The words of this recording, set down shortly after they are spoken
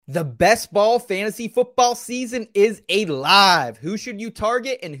The best ball fantasy football season is alive. Who should you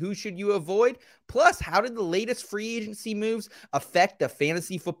target and who should you avoid? Plus, how did the latest free agency moves affect the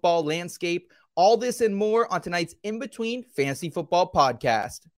fantasy football landscape? All this and more on tonight's In Between Fantasy Football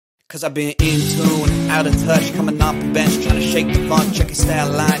Podcast. Cause I've been in tune, out of touch, coming off the bench, trying to shake the funk, check your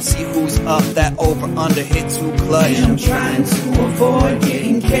stat line, see who's up, that over, under, hit too clutch. And I'm trying to avoid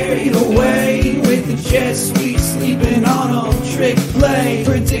getting carried away with the jet sweep, sleeping on a trick play,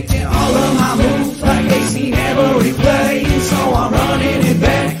 predicting all of my moves like they seen every play. So I'm running it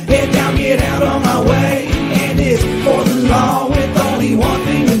back, head down, get out of my way. And it's for the law with only one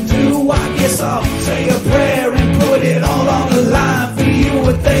thing to do. I guess I'll say a prayer and put it all on the line for you.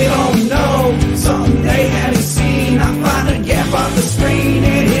 What they don't know, something they haven't seen. I find a gap on the screen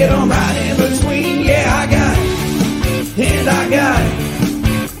and hit them right in between. Yeah, I got it, and I got it.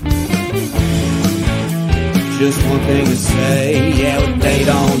 Just one thing to say, yeah, what they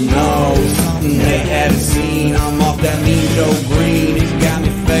don't know, something they haven't seen. I'm off that mean Joe Green, it's got me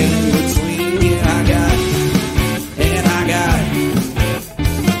fading in between. Yeah, I got it, and I got it.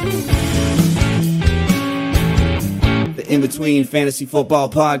 The In Between Fantasy Football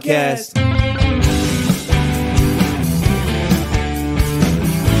Podcast.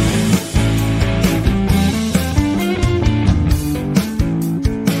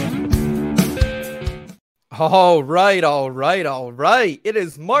 All right. It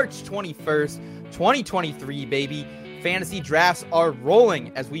is March 21st, 2023, baby. Fantasy drafts are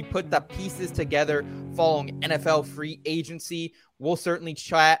rolling as we put the pieces together following NFL free agency. We'll certainly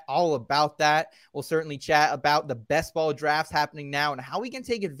chat all about that. We'll certainly chat about the best ball drafts happening now and how we can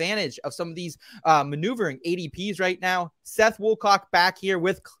take advantage of some of these maneuvering ADPs right now. Seth Woolcock back here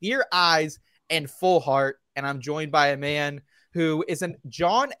with clear eyes and full heart. And I'm joined by a man who is a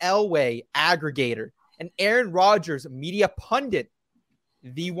John Elway aggregator, an Aaron Rodgers media pundit,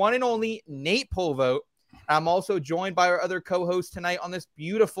 the one and only Nate Polvote. I'm also joined by our other co-host tonight on this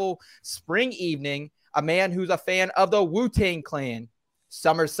beautiful spring evening, a man who's a fan of the Wu-Tang Clan,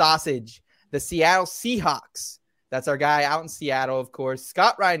 Summer Sausage, the Seattle Seahawks. That's our guy out in Seattle, of course,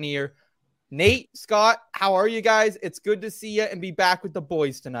 Scott Rainier. Nate, Scott, how are you guys? It's good to see you and be back with the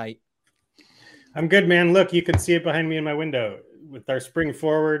boys tonight. I'm good, man. Look, you can see it behind me in my window with our spring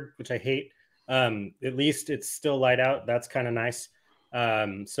forward, which I hate. At least it's still light out. That's kind of nice.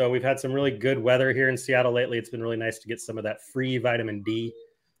 So we've had some really good weather here in Seattle lately. It's been really nice to get some of that free vitamin D.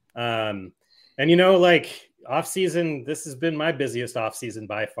 And like off season, this has been my busiest off season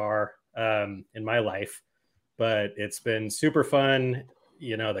by far, in my life, but it's been super fun.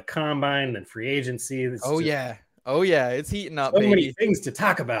 The combine and free agency. Oh yeah. It's heating up. So baby. Many things to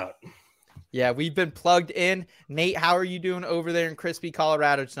talk about. Yeah. We've been plugged in. Nate, how are you doing over there in crispy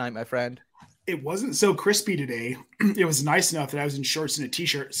Colorado tonight, my friend? It wasn't so crispy today. It was nice enough that I was in shorts and a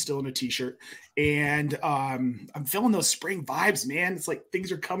t-shirt, still in a t-shirt. And I'm feeling those spring vibes, man. It's like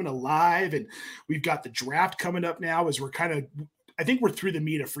things are coming alive and we've got the draft coming up now as I think we're through the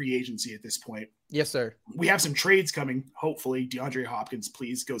meat of free agency at this point. Yes, sir. We have some trades coming. Hopefully DeAndre Hopkins,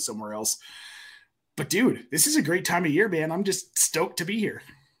 please go somewhere else. But dude, this is a great time of year, man. I'm just stoked to be here.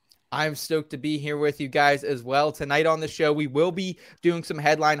 I'm stoked to be here with you guys as well. Tonight on the show, we will be doing some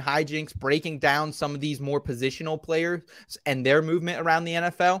headline hijinks, breaking down some of these more positional players and their movement around the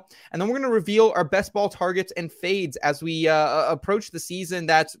NFL. And then we're going to reveal our best ball targets and fades as we approach the season.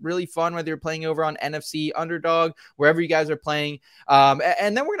 That's really fun, whether you're playing over on NFC, Underdog, wherever you guys are playing.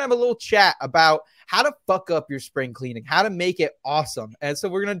 And then we're going to have a little chat about how to fuck up your spring cleaning, how to make it awesome. And so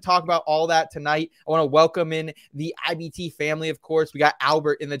we're going to talk about all that tonight. I want to welcome in the IBT family, of course. We got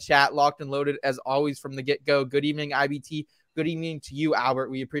Albert in the chat, locked and loaded as always from the get-go. Good evening, IBT. Good evening to you, Albert.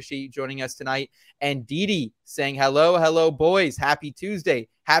 We appreciate you joining us tonight. And Didi saying hello, boys. Happy Tuesday.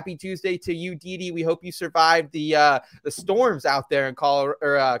 Happy Tuesday to you, Didi. We hope you survived the storms out there in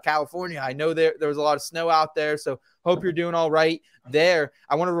California. I know there was a lot of snow out there, so hope you're doing all right there.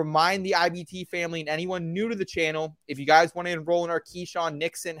 I want to remind the IBT family and anyone new to the channel, if you guys want to enroll in our Keyshawn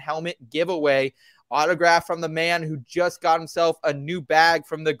Nixon helmet giveaway, autograph from the man who just got himself a new bag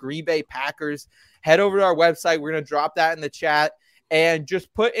from the Green Bay Packers, head over to our website. We're going to drop that in the chat and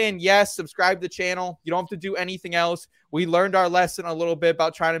just put in, yes, subscribe to the channel. You don't have to do anything else. We learned our lesson a little bit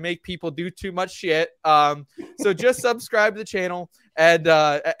about trying to make people do too much shit. So just subscribe to the channel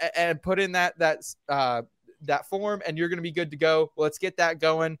and put in that form and you're going to be good to go. Well, let's get that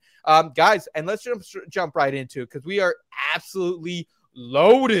going. Guys, and let's jump right into it because we are absolutely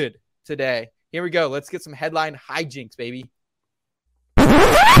loaded today. Here we go. Let's get some headline hijinks, baby.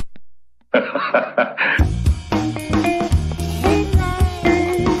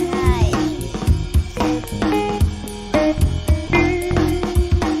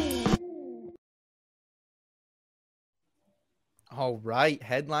 All right,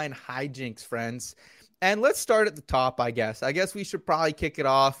 headline hijinks, friends. And let's start at the top, I guess. I guess we should probably kick it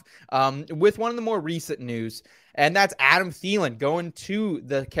off with one of the more recent news, and that's Adam Thielen going to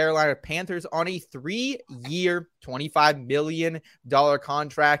the Carolina Panthers on a 3-year, $25 million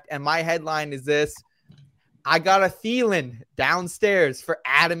contract. And my headline is this: I got a Thielen downstairs for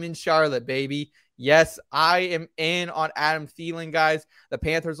Adam in Charlotte, baby. Yes, I am in on Adam Thielen, guys. The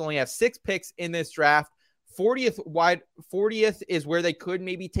Panthers only have 6 picks in this draft. 40th is where they could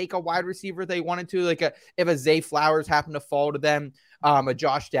maybe take a wide receiver if they wanted to, like if a Zay Flowers happened to fall to them, a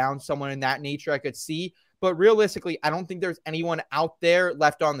Josh Downs, someone in that nature I could see. But realistically, I don't think there's anyone out there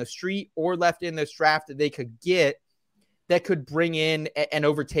left on the street or left in this draft that they could get that could bring in and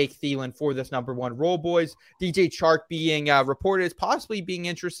overtake Thielen for this number 1 role, boys. DJ Chark being reported as possibly being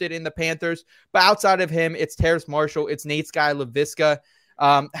interested in the Panthers. But outside of him, it's Terrace Marshall, it's Nate Sky Laviska.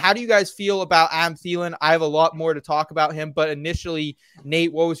 How do you guys feel about Adam Thielen? I have a lot more to talk about him, but initially,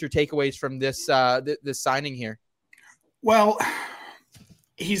 Nate, what was your takeaways from this this signing here? Well,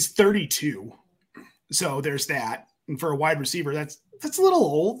 he's 32, so there's that. And for a wide receiver, that's a little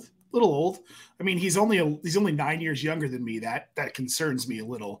old. I mean, he's only 9 years younger than me. That concerns me a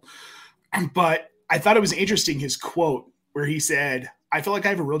little. But I thought it was interesting, his quote where he said, "I feel like I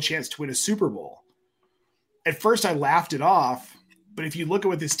have a real chance to win a Super Bowl." At first, I laughed it off. But if you look at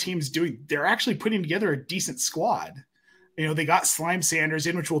what this team's doing, they're actually putting together a decent squad. You know, they got Slime Sanders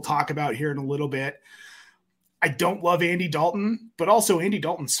in, which we'll talk about here in a little bit. I don't love Andy Dalton, but also Andy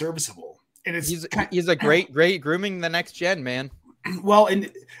Dalton's serviceable. And he's a great grooming the next gen, man. Well,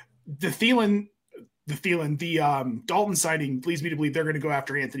 and the Dalton signing leads me to believe they're going to go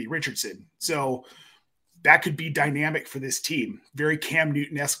after Anthony Richardson. So that could be dynamic for this team. Very Cam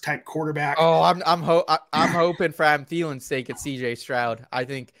Newton-esque type quarterback. Oh, I'm hoping for Adam Thielen's sake it's CJ Stroud. I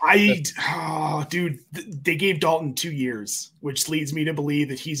think. They gave Dalton 2 years, which leads me to believe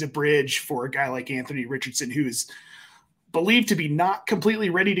that he's a bridge for a guy like Anthony Richardson, who's believed to be not completely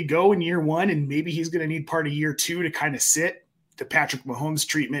ready to go in year 1, and maybe he's going to need part of year 2 to kind of sit the Patrick Mahomes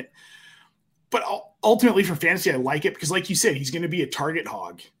treatment. But ultimately for fantasy, I like it because, like you said, he's going to be a target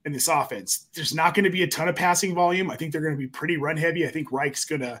hog in this offense. There's not going to be a ton of passing volume. I think they're going to be pretty run heavy. I think Reich's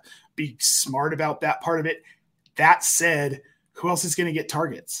going to be smart about that part of it. That said, who else is going to get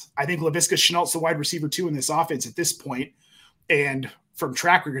targets? I think Laviska Shenault's the wide receiver 2 in this offense at this point. And from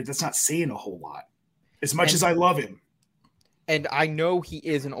track record, that's not saying a whole lot as much as I love him. And I know he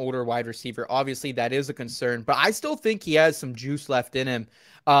is an older wide receiver. Obviously, that is a concern, but I still think he has some juice left in him.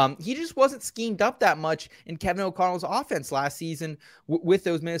 He just wasn't schemed up that much in Kevin O'Connell's offense last season with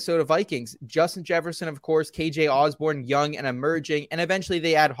those Minnesota Vikings. Justin Jefferson, of course, KJ Osborne, young and emerging, and eventually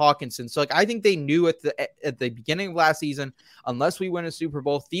they add Hawkinson. So, I think they knew at the beginning of last season, unless we win a Super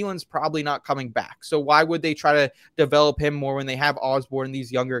Bowl, Thielen's probably not coming back. So why would they try to develop him more when they have Osborne and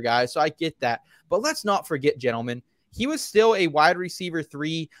these younger guys? So I get that. But let's not forget, gentlemen, he was still a wide receiver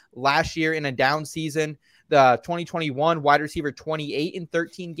 3 last year in a down season. The 2021 wide receiver 28 in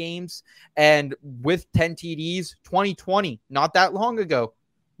 13 games. And with 10 TDs, 2020, not that long ago,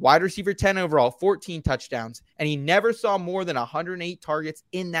 wide receiver 10 overall, 14 touchdowns. And he never saw more than 108 targets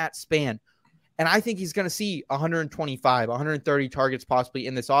in that span. And I think he's going to see 125, 130 targets possibly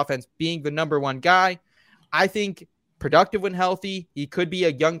in this offense, being the number 1 guy. I think productive when healthy. He could be a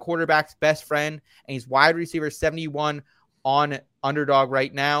young quarterback's best friend, and he's wide receiver 71 on Underdog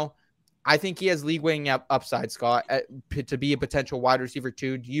right now. I think he has league-winning upside, Scott, to be a potential wide receiver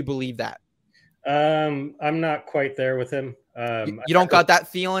 2. Do you believe that? I'm not quite there with him. You don't got that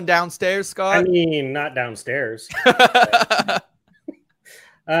feeling downstairs, Scott? I mean, not downstairs. I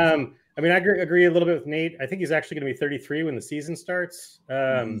mean, I agree a little bit with Nate. I think he's actually going to be 33 when the season starts.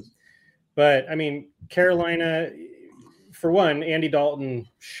 But, I mean, Carolina, for one, Andy Dalton,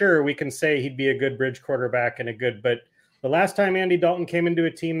 sure, we can say he'd be a good bridge quarterback but the last time Andy Dalton came into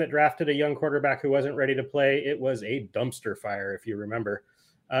a team that drafted a young quarterback who wasn't ready to play, it was a dumpster fire, if you remember.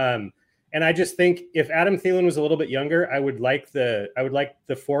 And I just think if Adam Thielen was a little bit younger, I would like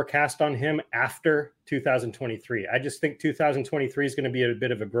the forecast on him after 2023. I just think 2023 is going to be a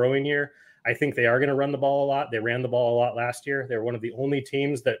bit of a growing year. I think they are going to run the ball a lot. They ran the ball a lot last year. They're one of the only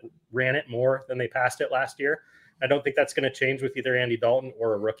teams that ran it more than they passed it last year. I don't think that's going to change with either Andy Dalton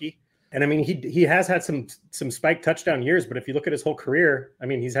or a rookie. And I mean, he has had some spike touchdown years, but if you look at his whole career, I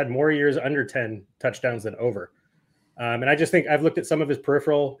mean, he's had more years under 10 touchdowns than over. And I just think I've looked at some of his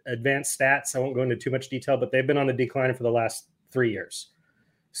peripheral advanced stats. I won't go into too much detail, but they've been on the decline for the last 3 years.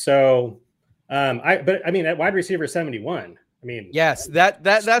 So, but I mean, at wide receiver 71, I mean, yes, that's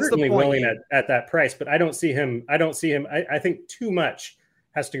the point. Willing at that price, but I don't see him. I think too much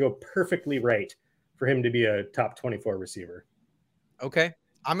has to go perfectly right for him to be a top 24 receiver. Okay.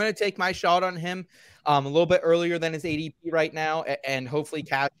 I'm going to take my shot on him a little bit earlier than his ADP right now and hopefully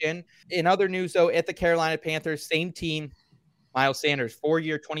cash in. In other news, though, at the Carolina Panthers, same team, Miles Sanders,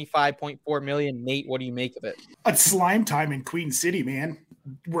 4-year, $25.4 million. Nate, what do you make of it? It's slime time in Queen City, man.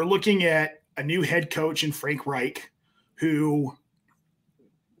 We're looking at a new head coach in Frank Reich, who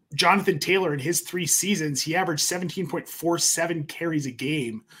Jonathan Taylor in his 3 seasons, he averaged 17.47 carries a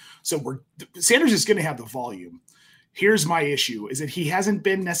game. So Sanders is going to have the volume. Here's my issue is that he hasn't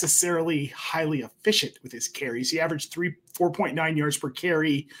been necessarily highly efficient with his carries. He averaged 4.9 yards per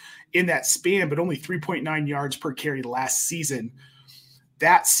carry in that span, but only 3.9 yards per carry last season.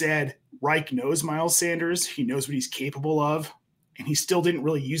 That said, Reich knows Miles Sanders. He knows what he's capable of, and he still didn't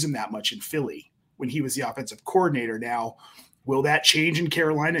really use him that much in Philly when he was the offensive coordinator. Now, will that change in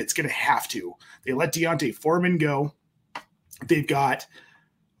Carolina? It's going to have to. They let Deontay Foreman go. They've got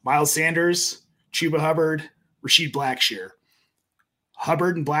Miles Sanders, Chuba Hubbard, Rasheed Blackshear.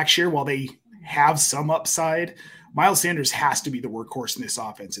 Hubbard and Blackshear, while they have some upside, Miles Sanders has to be the workhorse in this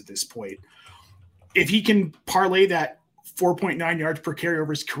offense at this point. If he can parlay that 4.9 yards per carry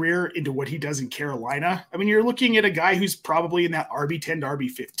over his career into what he does in Carolina, I mean, you're looking at a guy who's probably in that RB10 to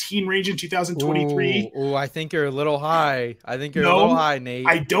RB15 range in 2023. Ooh, I think you're a little high. A little high, Nate.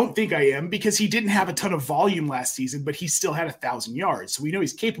 I don't think I am, because he didn't have a ton of volume last season, but he still had 1,000 yards. So we know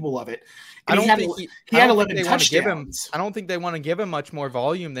he's capable of it. And he had 11 touchdowns. I don't think they want to give him much more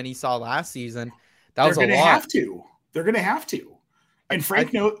volume than he saw last season. That was a lot. They're going to have to. And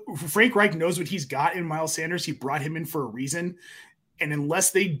Frank Reich knows what he's got in Miles Sanders. He brought him in for a reason. And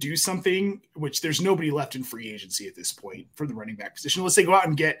unless they do something, which there's nobody left in free agency at this point for the running back position, unless they go out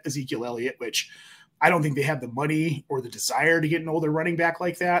and get Ezekiel Elliott, which I don't think they have the money or the desire to get an older running back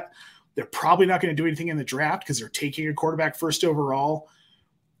like that. They're probably not going to do anything in the draft because they're taking a quarterback first overall.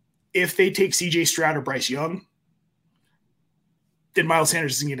 If they take CJ Stroud or Bryce Young, then Miles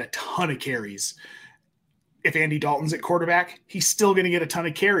Sanders is going to get a ton of carries. If Andy Dalton's at quarterback, he's still going to get a ton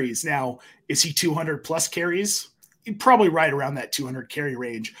of carries. Now, is he 200 plus carries? He'd probably right around that 200 carry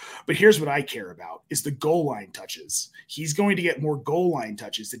range. But here's what I care about is the goal line touches. He's going to get more goal line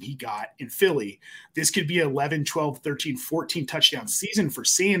touches than he got in Philly. This could be 11, 12, 13, 14 touchdown season for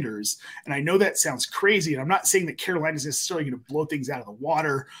Sanders. And I know that sounds crazy. And I'm not saying that Carolina is necessarily going to blow things out of the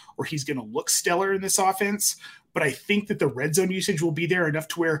water or he's going to look stellar in this offense. But I think that the red zone usage will be there enough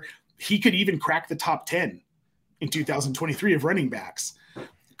to where he could even crack the top 10 in 2023 of running backs.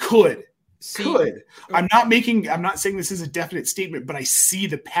 Could. I'm not saying this is a definite statement, but I see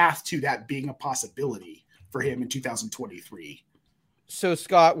the path to that being a possibility for him in 2023. So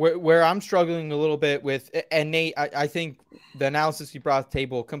Scott, where I'm struggling a little bit with, and Nate, I think the analysis you brought to the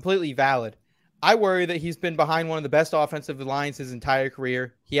table, completely valid. I worry that he's been behind one of the best offensive lines his entire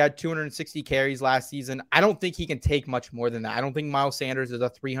career. He had 260 carries last season. I don't think he can take much more than that. I don't think Miles Sanders is a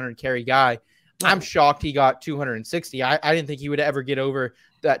 300 carry guy. I'm shocked he got 260. I didn't think he would ever get over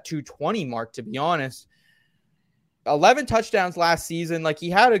that 220 mark, to be honest. 11 touchdowns last season. Like he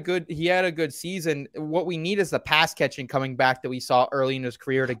had a good season. What we need is the pass catching coming back that we saw early in his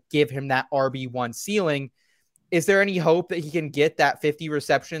career to give him that RB1 ceiling. Is there any hope that he can get that 50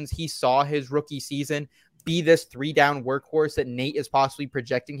 receptions he saw his rookie season, be this 3-down workhorse that Nate is possibly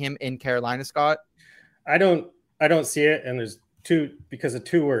projecting him in Carolina, Scott? I don't see it. And there's because of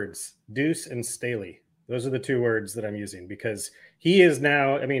two words, Deuce and Staley. Those are the two words that I'm using because he is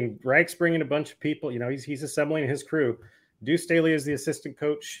now, I mean, Reich's bringing a bunch of people, he's assembling his crew. Deuce Staley is the assistant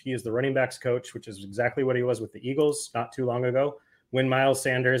coach. He is the running backs coach, which is exactly what he was with the Eagles not too long ago. When Miles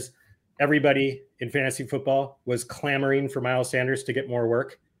Sanders, everybody in fantasy football was clamoring for Miles Sanders to get more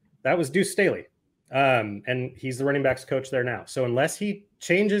work. That was Deuce Staley. And he's the running backs coach there now. So unless he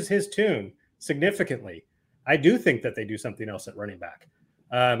changes his tune significantly, I do think that they do something else at running back.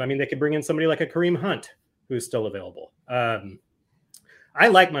 They could bring in somebody like a Kareem Hunt, who's still available. I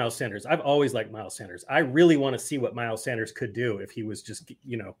like Miles Sanders. I've always liked Miles Sanders. I really want to see what Miles Sanders could do if he was just,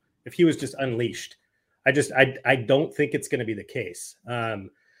 if he was just unleashed. I don't think it's going to be the case.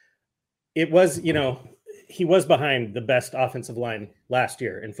 It was, he was behind the best offensive line last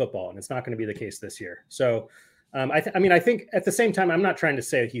year in football, and it's not going to be the case this year. So, I think at the same time, I'm not trying to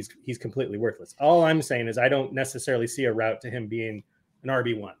say he's completely worthless. All I'm saying is I don't necessarily see a route to him being an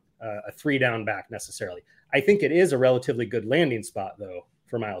RB1, a 3-down back necessarily. I think it is a relatively good landing spot, though,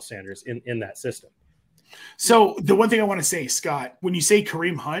 for Miles Sanders in that system. So the one thing I want to say, Scott, when you say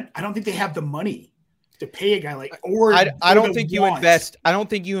Kareem Hunt, I don't think they have the money to pay a guy like, I don't think you invest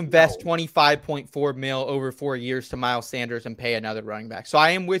 25.4 mil over 4 years to Miles Sanders and pay another running back. So I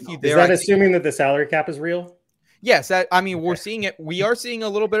am with you there. Is that assuming that the salary cap is real? Yes, we're seeing it. We are seeing a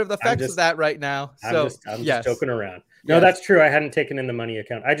little bit of the effects of that right now. So I'm just joking around. No, that's true. I hadn't taken in the money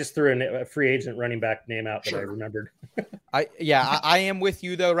account. I just threw a free agent running back name out that I remembered. I am with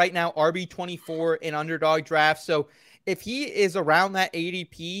you though. Right now, RB24 in underdog draft. So if he is around that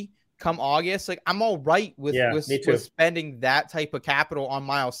ADP come August, like I'm all right with spending that type of capital on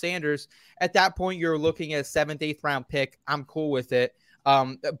Miles Sanders. At that point, you're looking at a 7th, 8th round pick. I'm cool with it.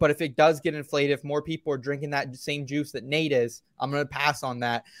 But if it does get inflated, if more people are drinking that same juice that Nate is, I'm going to pass on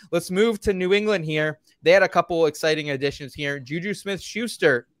that. Let's move to New England here. They had a couple exciting additions here. Juju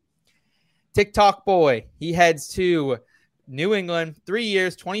Smith-Schuster, TikTok boy. He heads to New England, 3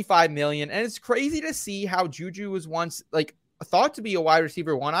 years, $25 million. And it's crazy to see how Juju was once like thought to be a wide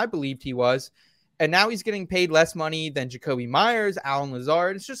receiver one. I believed he was. And now he's getting paid less money than Jacoby Myers, Alan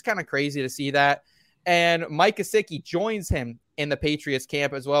Lazard. It's just kind of crazy to see that. And Mike Gesicki joins him in the Patriots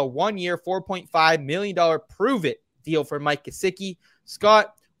camp as well. 1 year, $4.5 million prove-it deal for Mike Gesicki.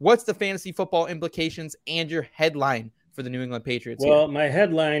 Scott, what's the fantasy football implications and your headline for the New England Patriots? Well, my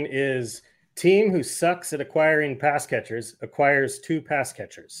headline is team who sucks at acquiring pass catchers acquires 2 pass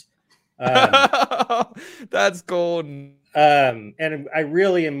catchers. That's gold. And I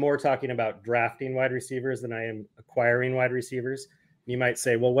really am more talking about drafting wide receivers than I am acquiring wide receivers. You might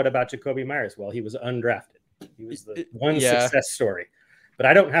say, well, what about Jacoby Myers? Well, he was undrafted. He was the one success story. But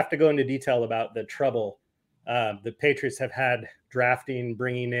I don't have to go into detail about the trouble the Patriots have had drafting,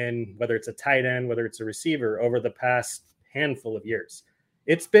 bringing in, whether it's a tight end, whether it's a receiver, over the past handful of years.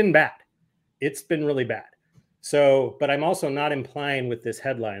 It's been bad. It's been really bad. So, but I'm also not implying with this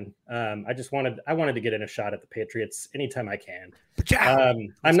headline. I wanted to get in a shot at the Patriots anytime I can.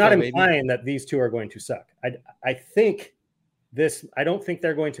 I'm not implying that these 2 are going to suck. I don't think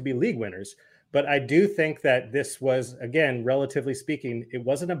they're going to be league winners, but I do think that this was, again, relatively speaking, it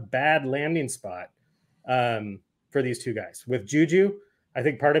wasn't a bad landing spot for these 2 guys. With Juju, I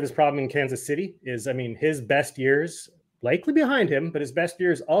think part of his problem in Kansas City is, his best years likely behind him, but his best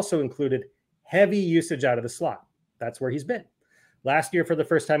years also included heavy usage out of the slot. That's where he's been. Last year, for the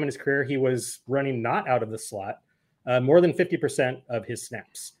first time in his career, he was running not out of the slot more than 50% of his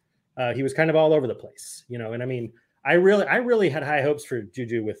snaps. He was kind of all over the place, and I really had high hopes for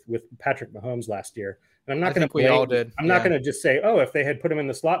Juju with Patrick Mahomes last year. And I'm not going to we all did. I'm not going to just say, oh, if they had put him in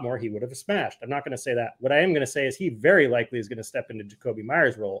the slot more, he would have smashed. I'm not going to say that. What I am going to say is he very likely is going to step into Jacoby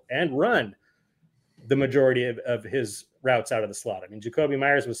Myers' role and run the majority of his routes out of the slot. Jacoby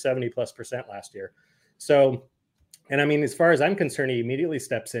Myers was 70+% last year. So, and as far as I'm concerned, he immediately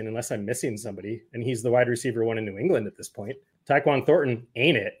steps in unless I'm missing somebody. And he's the wide receiver 1 in New England at this point. Tyquan Thornton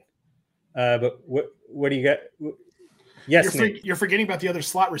ain't it. But what do you got? Yes, you're forgetting about the other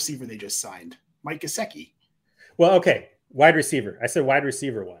slot receiver they just signed, Mike Gesicki. Well, okay, wide receiver. I said wide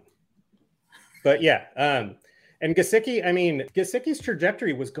receiver 1. But yeah, and Gesicki, Gesicki's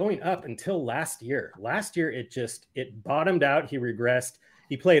trajectory was going up until last year. Last year, it bottomed out. He regressed.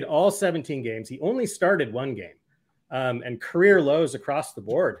 He played all 17 games. He only started 1 game, and career lows across the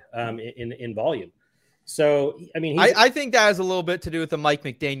board in volume. So, I think that has a little bit to do with the Mike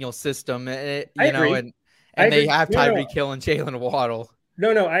McDaniel system. I agree. And they have Tyreek Hill and Jalen Waddle.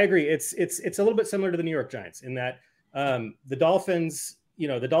 No, I agree. It's a little bit similar to the New York Giants in that the Dolphins,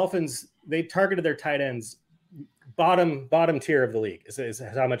 they targeted their tight ends bottom tier of the league is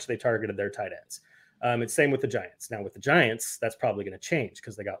how much they targeted their tight ends. It's same with the Giants. Now with the Giants, that's probably going to change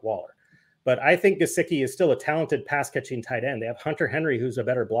because they got Waller. But I think Gesicki is still a talented pass catching tight end. They have Hunter Henry, who's a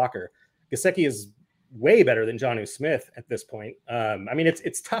better blocker. Gesicki is way better than Jonnu Smith at this point.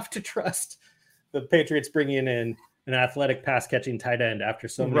 It's tough to trust the Patriots bringing in an athletic pass catching tight end after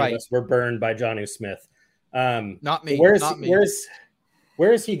so many of us were burned by Jonnu Smith. Not me.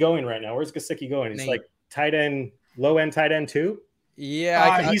 Where is he going right now? Where's Gesicki going? He's like tight end, low end tight end 2.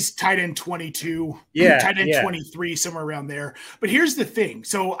 Yeah, he's tight end 22. Yeah, tight end 23, somewhere around there. But here's the thing.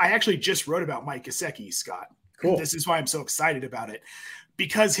 So I actually just wrote about Mike Gesicki, Scott. Cool. This is why I'm so excited about it,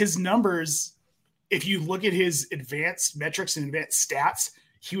 because his numbers, if you look at his advanced metrics and advanced stats,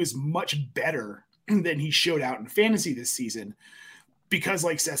 he was much better than he showed out in fantasy this season. Because,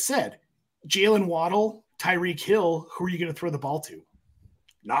 like Seth said, Jalen Waddle, Tyreek Hill, who are you going to throw the ball to?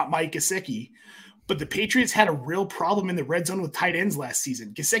 Not Mike Gesicki. But the Patriots had a real problem in the red zone with tight ends last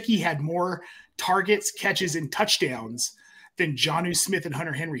season. Gesicki had more targets, catches, and touchdowns than Jonnu Smith and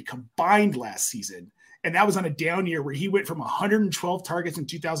Hunter Henry combined last season. And that was on a down year where he went from 112 targets in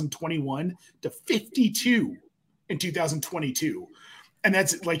 2021 to 52 in 2022. And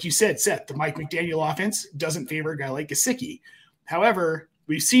that's, like you said, Seth, the Mike McDaniel offense doesn't favor a guy like Gesicki. However,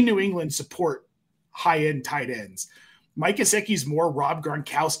 we've seen New England support high-end tight ends. Mike Gesicki's more Rob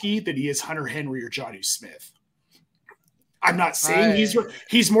Gronkowski than he is Hunter Henry or Jonnu Smith. I'm not saying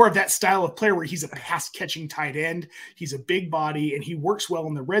he's more of that style of player where he's a pass catching tight end. He's a big body and he works well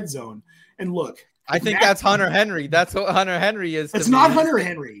in the red zone. And look, I think that's Hunter Henry. That's what Hunter Henry is. It's not Hunter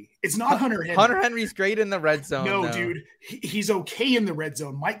Henry. It's not Hunter Henry. Hunter Henry's great in the red zone. No, though. dude, he's okay in the red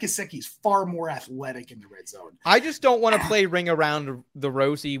zone. Mike Gesicki's far more athletic in the red zone. I just don't want to play ring around the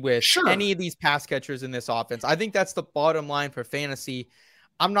rosy with any of these pass catchers in this offense. I think that's the bottom line for fantasy.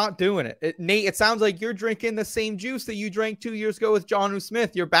 I'm not doing it. Nate, it sounds like you're drinking the same juice that you drank 2 years ago with Jonnu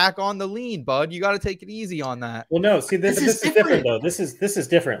Smith. You're back on the lean, bud. You got to take it easy on that. Well, no, see, this is different though. This is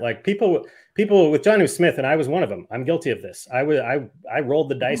different. Like people with Jonnu Smith, and I was one of them. I'm guilty of this. I rolled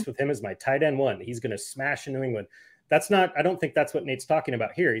the dice with him as my tight end one. He's going to smash in New England. I don't think that's what Nate's talking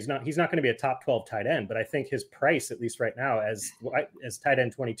about here. He's not going to be a top 12 tight end, but I think his price, at least right now, as tight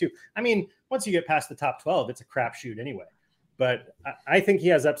end 22. I mean, once you get past the top 12, it's a crapshoot anyway. But I think he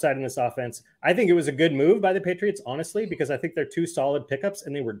has upside in this offense. I think it was a good move by the Patriots, honestly, because I think they're two solid pickups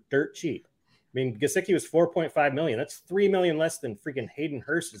and they were dirt cheap. I mean, Gesicki was $4.5 million. That's $3 million less than freaking Hayden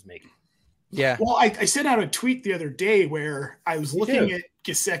Hurst is making. Yeah. Well, I sent out a tweet the other day where I was looking at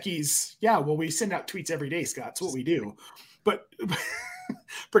Gesicki's. Yeah, well, we send out tweets every day, Scott. It's what we do. But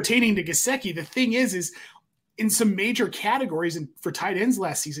pertaining to Gesicki, the thing is in some major categories and for tight ends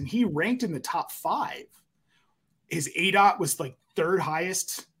last season, he ranked in the top 5. His ADOT was like third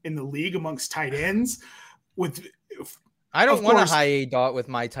highest in the league amongst tight ends. I don't want a high ADOT with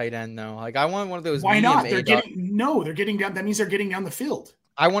my tight end though. Like I want one of those. Why not? They're ADOT. getting down. That means they're getting down the field.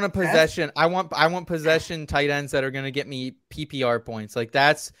 I want a possession. I want possession tight ends that are going to get me PPR points. Like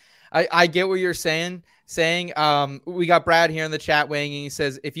that's. I get what you're saying. We got Brad here in the chat weighing in. He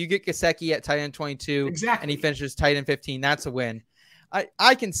says if you get Gesicki at tight end 22 and he finishes tight end 15, that's a win.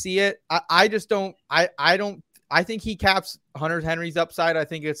 I can see it. I just don't. I think he caps Hunter Henry's upside. I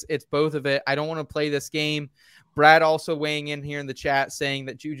think it's both of it. I don't want to play this game. Brad also weighing in here in the chat saying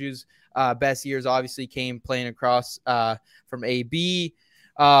that Juju's best years obviously came playing across from AB.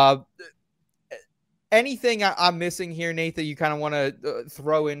 Anything I'm missing here, Nate, that you kind of want to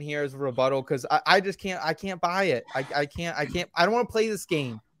throw in here as a rebuttal? Because I just can't. I can't buy it. I can't. I don't want to play this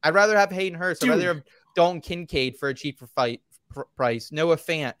game. I'd rather have Hayden Hurst. I'd rather have Dalton Kincaid for a cheaper price. Noah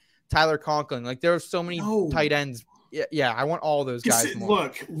Fant. Tyler Conklin. Like there are so many tight ends. Yeah, I want all those guys.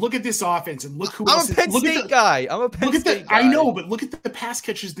 Look at this offense and look who I'm else. I'm a Penn State guy. I know, but look at the pass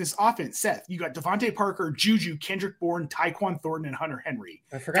catchers in this offense. Seth, you got Devontae Parker, Juju, Kendrick Bourne, Tyquan Thornton, and Hunter Henry.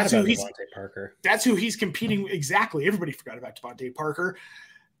 I forgot about Devontae Parker. That's who he's competing with. Exactly. Everybody forgot about Devontae Parker.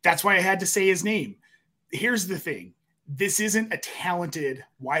 That's why I had to say his name. Here's the thing. This isn't a talented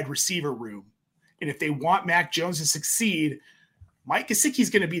wide receiver room. And if they want Mac Jones to succeed, Mike Gesicki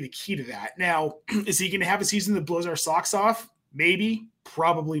is going to be the key to that. Now, is he going to have a season that blows our socks off? Maybe,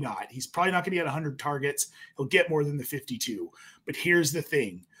 probably not. He's probably not going to get 100 targets. He'll get more than the 52. But here's the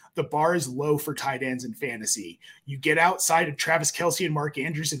thing. The bar is low for tight ends in fantasy. You get outside of Travis Kelce and Mark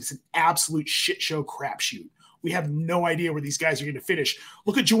Andrews, and it's an absolute shit show crapshoot. We have no idea where these guys are going to finish.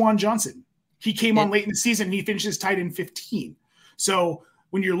 Look at Juwan Johnson. He came on late in the season, and he finishes tight end 15. So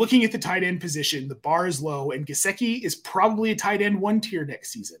when you're looking at the tight end position, the bar is low, and Gesicki is probably a tight end 1 tier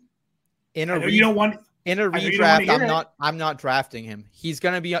next season. In a redraft, I'm not drafting him. He's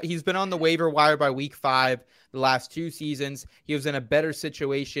been on the waiver wire by week 5 the last 2 seasons. He was in a better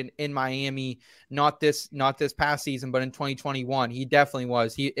situation in Miami, not this past season, but in 2021. He definitely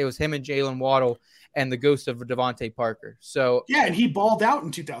was. It was him and Jalen Waddle and the ghost of Devontae Parker. So yeah, and he balled out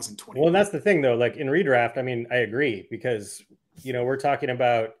in 2020. Well, and that's the thing though. Like in redraft, I mean, I agree because we're talking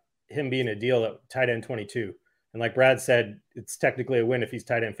about him being a deal at tight end 22. And like Brad said, it's technically a win if he's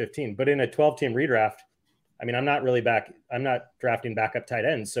tight end 15. But in a 12-team redraft, I mean, I'm not drafting backup tight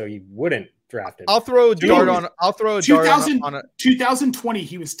ends, so you wouldn't draft him. I'll throw a dart on it. 2020,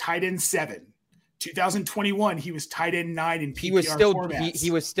 he was tight end 7. 2021, he was tight end 9 in PPR formats. He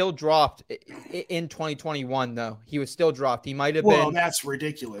was still dropped in 2021, though. He was still dropped. He might have been. Well, that's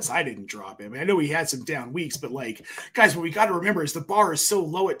ridiculous. I didn't drop him. I know he had some down weeks, but like, guys, what we got to remember is the bar is so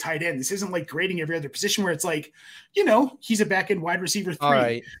low at tight end. This isn't like grading every other position where it's like, he's a back end wide receiver 3. All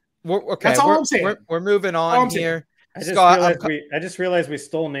right. Okay. That's all I'm saying. We're moving on here. I just realized we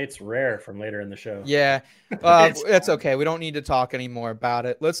stole Nate's rare from later in the show. Yeah, that's okay. We don't need to talk anymore about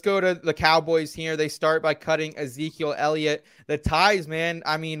it. Let's go to the Cowboys here. They start by cutting Ezekiel Elliott. The ties, man.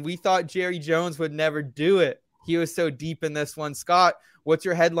 I mean, we thought Jerry Jones would never do it. He was so deep in this one. Scott, what's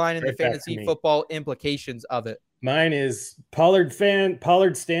your headline and the fantasy football implications of it? Mine is Pollard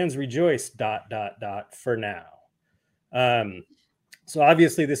stands rejoice ... for now. So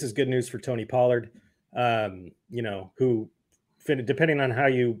obviously this is good news for Tony Pollard. Who, depending on how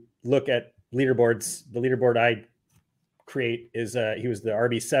you look at leaderboards, the leaderboard I create is he was the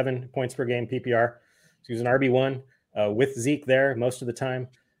RB7 points per game PPR. So he was an RB1 with Zeke there most of the time.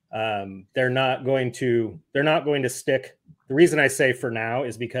 They're not going to stick. The reason I say for now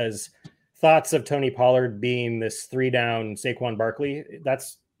is because thoughts of Tony Pollard being this 3-down Saquon Barkley,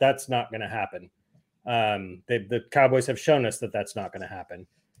 that's not going to happen. The Cowboys have shown us that that's not going to happen.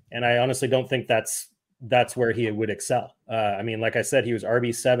 And I honestly don't think that's where he would excel. I mean, like I said, he was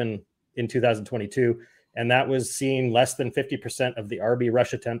RB7 in 2022, and that was seeing less than 50% of the RB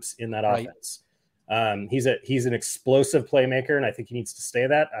rush attempts in that offense. He's an explosive playmaker, and I think he needs to stay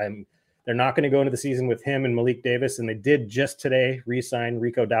that. They're not going to go into the season with him and Malik Davis, and they did just today re-sign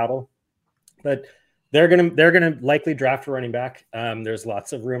Rico Dowdle, but they're gonna likely draft a running back. There's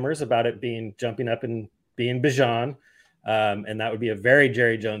lots of rumors about it jumping up and being Bijan, and that would be a very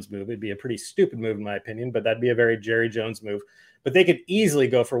Jerry Jones move. It'd be a pretty stupid move in my opinion, but that'd be a very Jerry Jones move. But they could easily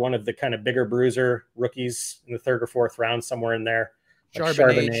go for one of the kind of bigger bruiser rookies in the 3rd or 4th round, somewhere in there. Like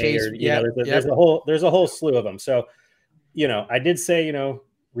Charbonnet, Chase, there's a whole slew of them. So, I did say,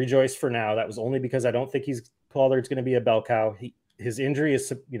 rejoice for now. That was only because I don't think Pollard's going to be a bell cow. His injury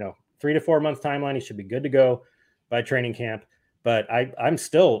is, 3 to 4 month timeline. He should be good to go by training camp. But I'm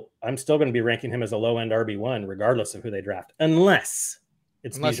still going to be ranking him as a low end RB1, regardless of who they draft, unless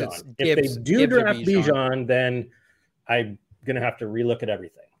it's Bijan. If they do draft Bijan, then I'm going to have to relook at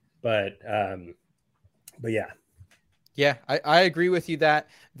everything. But yeah. Yeah, I agree with you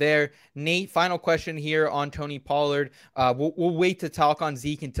there. Nate, final question here on Tony Pollard. We'll wait to talk on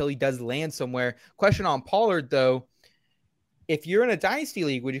Zeke until he does land somewhere. Question on Pollard, though. If you're in a dynasty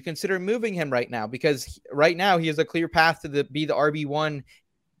league, would you consider moving him right now? Because right now he has a clear path to be the RB1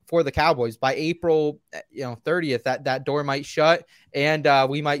 for the Cowboys. By April 30th, that door might shut, and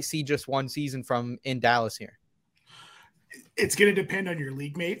we might see just one season in Dallas here. It's going to depend on your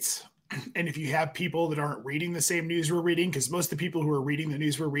league mates. And if you have people that aren't reading the same news we're reading, because most of the people who are reading the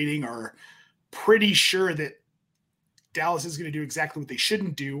news we're reading are pretty sure that Dallas is going to do exactly what they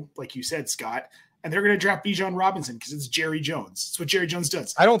shouldn't do, like you said, Scott, and they're going to draft Bijan Robinson because it's Jerry Jones. It's what Jerry Jones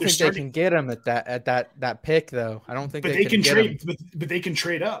does. I don't think they can get him at that pick, though. I don't think they can trade, but they can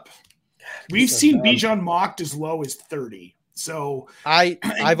trade up. We've seen Bijan mocked as low as 30. So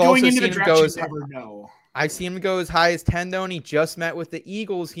I've also seen him go as never know. I've seen him go as high as 10, though, and he just met with the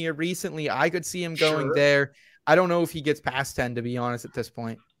Eagles here recently. I could see him going there. I don't know if he gets past 10, to be honest, at this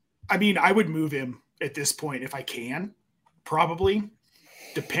point. I mean, I would move him at this point if I can, probably,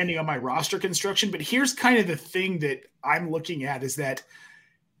 depending on my roster construction. But here's kind of the thing that I'm looking at is that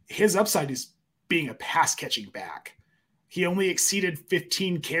his upside is being a pass-catching back. He only exceeded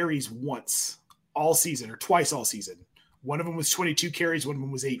 15 carries once all season, or twice all season. One of them was 22 carries. One of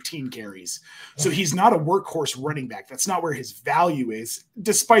them was 18 carries. So he's not a workhorse running back. That's not where his value is,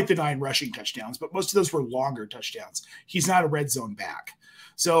 despite the 9 rushing touchdowns. But most of those were longer touchdowns. He's not a red zone back.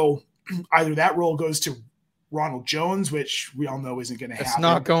 So either that role goes to Ronald Jones, which we all know isn't going to happen. It's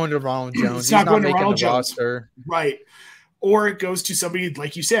not going to Ronald Jones. It's not going to Ronald Jones. Roster. Right. Or it goes to somebody,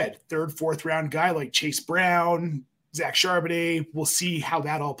 like you said, 3rd, 4th round guy like Chase Brown, Zach Charbonnet. We'll see how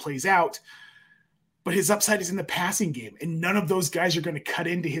that all plays out. But his upside is in the passing game, and none of those guys are going to cut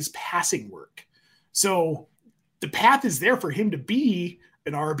into his passing work. So the path is there for him to be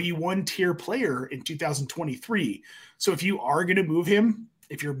an RB1 tier player in 2023. So if you are going to move him,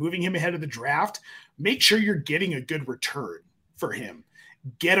 if you're moving him ahead of the draft, make sure you're getting a good return for him.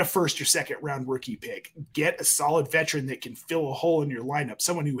 Get a 1st or 2nd round rookie pick. Get a solid veteran that can fill a hole in your lineup,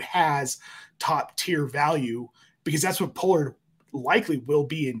 someone who has top tier value, because that's what Pollard likely will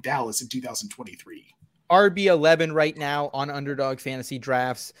be in Dallas in 2023. RB11 right now on Underdog Fantasy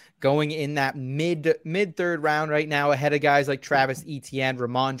Drafts, going in that mid 3rd round right now, ahead of guys like Travis Etienne,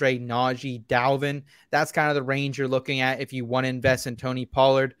 Ramondre, Najee, Dalvin. That's kind of the range you're looking at if you want to invest in Tony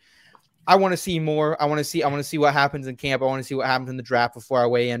Pollard. I want to see more. I want to see what happens in camp. I want to see what happens in the draft before I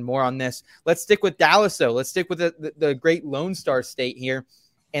weigh in more on this. Let's stick with Dallas, though. Let's stick with the great Lone Star State here.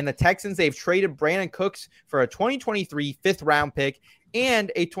 And the Texans, they've traded Brandon Cooks for a 2023 5th round pick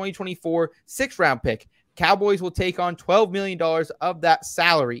and a 2024 6th round pick. Cowboys will take on $12 million of that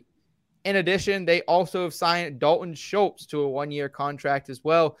salary. In addition, they also have signed Dalton Schultz to a 1-year contract as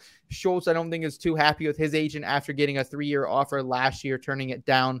well. Schultz, I don't think, is too happy with his agent after getting a 3-year offer last year, turning it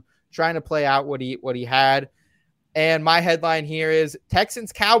down, trying to play out what he had. And my headline here is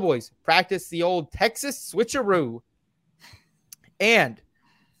Texans Cowboys practice the old Texas switcheroo. And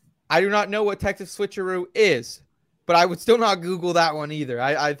I do not know what Texas switcheroo is, but I would still not Google that one either.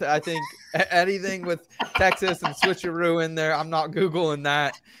 I think anything with Texas and switcheroo in there, I'm not Googling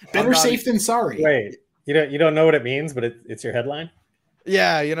that. Better safe than sorry. Wait, you don't know what it means, but it's your headline?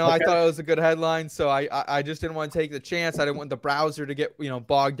 Yeah, I Okay. thought it was a good headline, so I just didn't want to take the chance. I didn't want the browser to get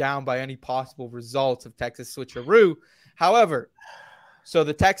bogged down by any possible results of Texas switcheroo. However, so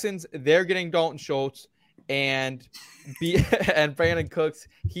the Texans, they're getting Dalton Schultz and and Brandon Cooks.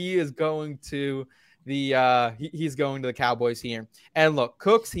 He is going to he's going to the Cowboys here. And look,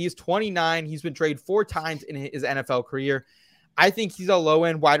 Cooks, he's 29. He's been traded 4 times in his NFL career. I think he's a low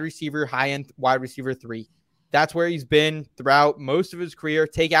end wide receiver, high end wide receiver 3. That's where he's been throughout most of his career.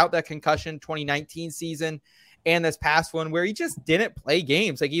 Take out that concussion 2019 season and this past one where he just didn't play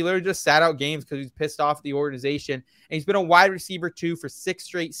games. Like, he literally just sat out games because he's pissed off the organization. And he's been a wide receiver 2 for 6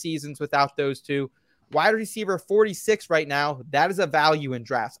 straight seasons without those 2. Wide receiver 46 right now. That is a value in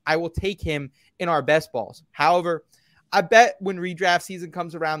drafts. I will take him in our best balls. However, I bet when redraft season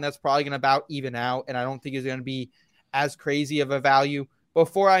comes around, that's probably going to about even out. And I don't think it's going to be as crazy of a value.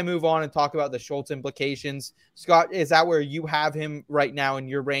 Before I move on and talk about the Schultz implications, Scott, is that where you have him right now in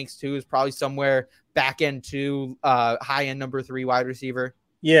your ranks too? Is probably somewhere back end 2, high end number 3 wide receiver?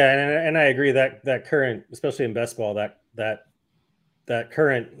 Yeah, and I agree that current, especially in best ball, that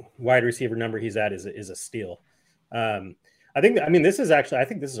current wide receiver number he's at is a steal. I think this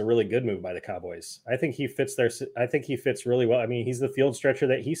is a really good move by the Cowboys. I think he fits really well. I mean, he's the field stretcher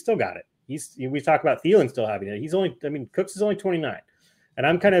that he's still got it. We talk about Thielen still having it. Cooks is only 29. And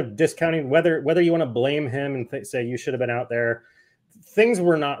I'm kind of discounting whether you want to blame him and say you should have been out there. Things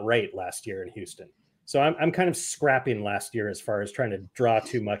were not right last year in Houston. So I'm kind of scrapping last year as far as trying to draw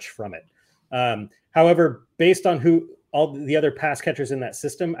too much from it. However, based on who all the other pass catchers in that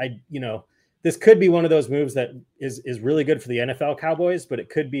system, this could be one of those moves that is really good for the NFL Cowboys, but it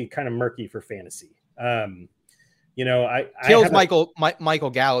could be kind of murky for fantasy. Kills Michael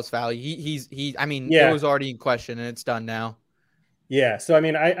Gallup's value. It was already in question and it's done now. Yeah. So,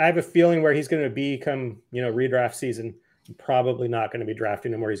 I have a feeling where he's going to be come, redraft season. I'm probably not going to be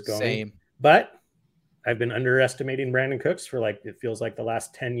drafting him where he's going. Same. But I've been underestimating Brandon Cooks for it feels like the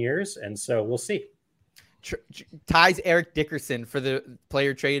last 10 years. And so we'll see. Ties Eric Dickerson for the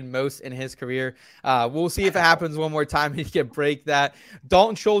player traded most in his career. We'll see if it happens one more time. He can break that.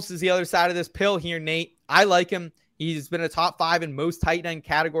 Dalton Schultz is the other side of this pill here, Nate. I like him. He's been a top 5 in most tight end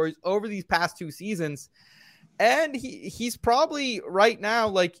categories over these past 2 seasons. And he's probably right now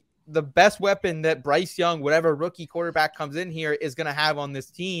like the best weapon that Bryce Young, whatever rookie quarterback comes in here, is going to have on this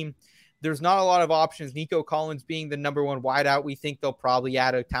team. There's not a lot of options. Nico Collins being the number 1 wideout. We think they'll probably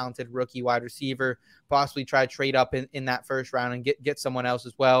add a talented rookie wide receiver, possibly try to trade up in that first round and get someone else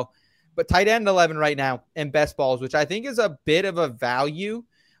as well. But tight end 11 right now in best balls, which I think is a bit of a value.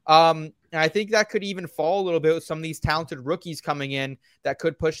 And I think that could even fall a little bit with some of these talented rookies coming in that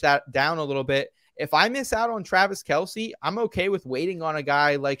could push that down a little bit. If I miss out on Travis Kelce, I'm okay with waiting on a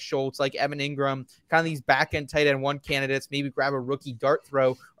guy like Schultz, like Evan Ingram, kind of these back-end tight end 1 candidates, maybe grab a rookie dart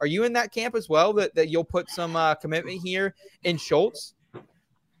throw. Are you in that camp as well, that you'll put some commitment here in Schultz?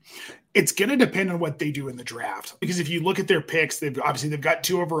 It's going to depend on what they do in the draft. Because if you look at their picks, they've got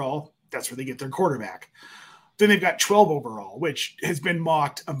 2 overall. That's where they get their quarterback. Then they've got 12 overall, which has been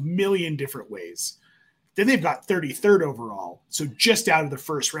mocked a million different ways. Then they've got 33rd overall. So just out of the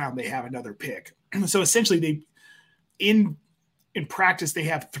first round, they have another pick. So essentially, in practice, they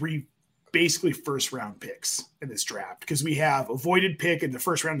have 3 basically first round picks in this draft because we have a voided pick and the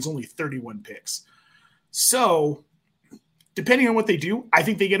first round is only 31 picks. So depending on what they do, I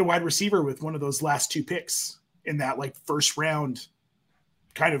think they get a wide receiver with one of those last 2 picks in that first round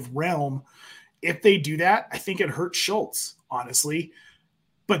kind of realm. If they do that, I think it hurts Schultz, honestly.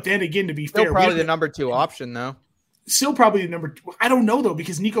 But then again, to be fair, still probably the number 2 option, though. Still probably the number 2. I don't know, though,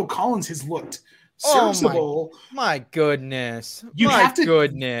 because Nico Collins has looked serviceable. Oh, my goodness.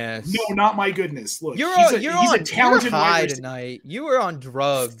 Goodness. No, not my goodness. Look, he's a talented high tonight. You were on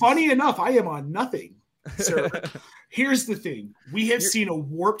drugs. Funny enough, I am on nothing, sir. Here's the thing. We have seen a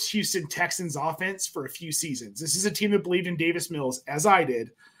warped Houston Texans offense for a few seasons. This is a team that believed in Davis Mills, as I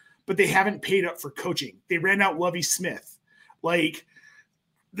did, but they haven't paid up for coaching. They ran out Lovie Smith.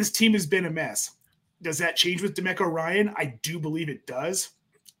 This team has been a mess. Does that change with DeMeco Ryan? I do believe it does.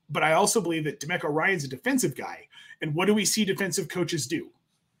 But I also believe that DeMeco Ryan's a defensive guy. And what do we see defensive coaches do?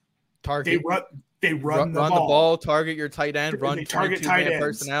 Target. They run the ball, target your tight end, run target tight ends.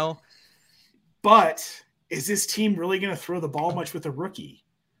 Personnel. But is this team really going to throw the ball much with a rookie?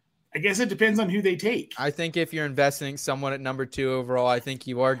 I guess it depends on who they take. I think if you're investing someone at number 2 overall, I think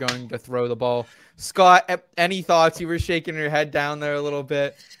you are going to throw the ball. Scott, any thoughts? You were shaking your head down there a little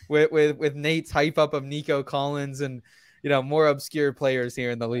bit with Nate's hype up of Nico Collins and more obscure players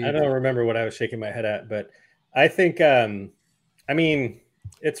here in the league. I don't remember what I was shaking my head at, but I think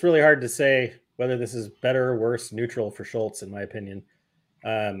it's really hard to say whether this is better or worse, neutral for Schultz, in my opinion.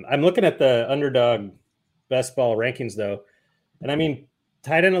 I'm looking at the Underdog best ball rankings though, and I mean,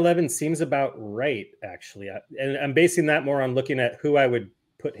 tight end 11 seems about right actually, and I'm basing that more on looking at who I would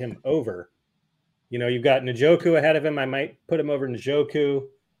put him over. You know, you've got Njoku ahead of him. I might put him over Njoku,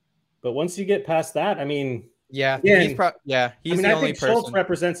 but once you get past that, I mean, yeah, again, he's the I only think person. Schultz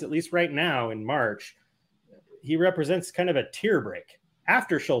represents, at least right now in March, he represents kind of a tier break.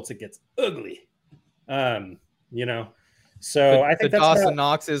 After Schultz, it gets ugly. You know, so I think the that's Dawson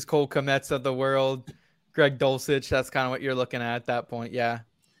Knoxes, Cole Kmets of the world, Greg Dulcich. That's kind of what you're looking at that point. Yeah.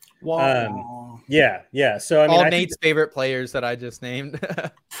 Yeah. So I mean, all Nate's favorite players that I just named.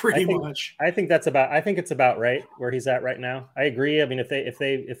 Pretty much. I think it's about right where he's at right now. I agree. I mean, if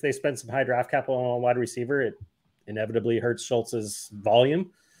they spend some high draft capital on a wide receiver, it inevitably hurts Schultz's volume.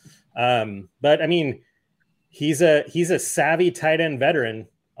 But I mean, he's a savvy tight end veteran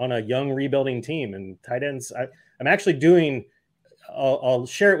on a young rebuilding team, and tight ends. I'm actually doing. I'll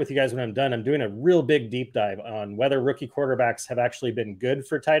share it with you guys when I'm done. I'm doing a real big deep dive on whether rookie quarterbacks have actually been good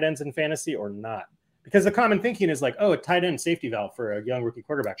for tight ends in fantasy or not. Because the common thinking is like, oh, a tight end safety valve for a young rookie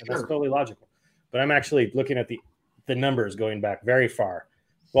quarterback. And that's totally logical. But I'm actually looking at the numbers going back very far.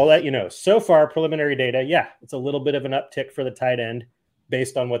 Well, let you know. So far, preliminary data, yeah, it's a little bit of an uptick for the tight end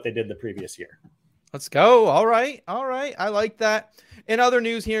based on what they did the previous year. Let's go. All right. I like that. In other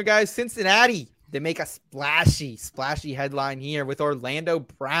news here, guys, Cincinnati. They make a splashy headline here with Orlando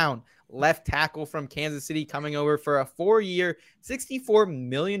Brown, left tackle from Kansas City, coming over for a 4-year, $64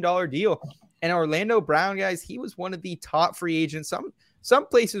 million deal. And Orlando Brown, guys, he was one of the top free agents. Some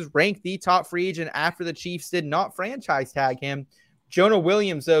places ranked the top free agent after the Chiefs did not franchise tag him. Jonah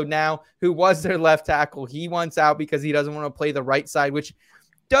Williams, though, now, who was their left tackle, he wants out because he doesn't want to play the right side, which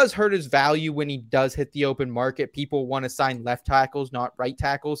does hurt his value when he does hit the open market. People want to sign left tackles, not right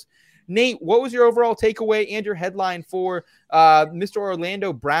tackles. Nate, what was your overall takeaway and your headline for Mr.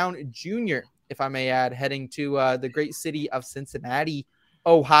 Orlando Brown Jr., if I may add, heading to the great city of Cincinnati,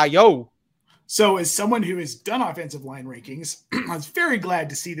 Ohio? So as someone who has done offensive line rankings, I was very glad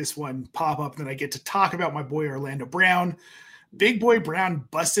to see this one pop up, and then I get to talk about my boy Orlando Brown. Big boy Brown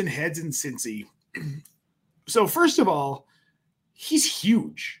busting heads in Cincy. So first of all, he's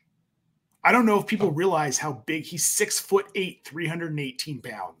huge. I don't know if people realize how big he's 6'8", 318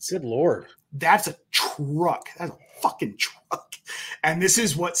 pounds. Good Lord. That's a truck. That's a fucking truck. And this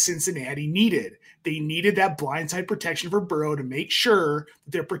is what Cincinnati needed. They needed that blindside protection for Burrow to make sure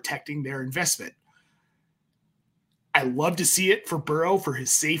that they're protecting their investment. I love to see it for Burrow for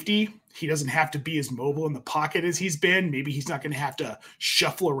his safety. He doesn't have to be as mobile in the pocket as he's been. Maybe he's not going to have to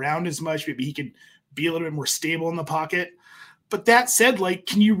shuffle around as much. Maybe he can be a little bit more stable in the pocket. But that said, like,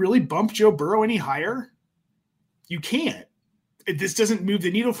 can you really bump Joe Burrow any higher? You can't. This doesn't move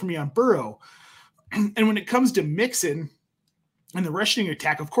the needle for me on Burrow. And when it comes to Mixon and the rushing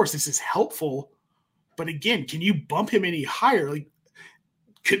attack, of course, this is helpful. But again, can you bump him any higher? Like,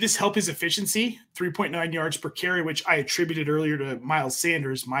 could this help his efficiency? 3.9 yards per carry, which I attributed earlier to Miles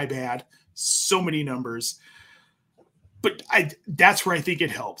Sanders. My bad. So many numbers. But that's where I think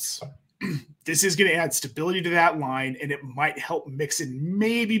it helps. This is going to add stability to that line, and it might help Mixon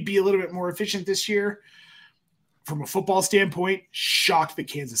maybe be a little bit more efficient this year. From a football standpoint, shocked that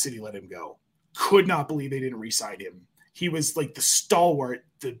Kansas City let him go. Could not believe they didn't re-sign him. He was like the stalwart,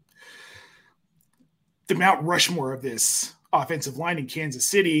 the Mount Rushmore of this offensive line in Kansas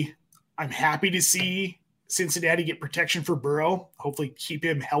City. I'm happy to see Cincinnati get protection for Burrow, hopefully keep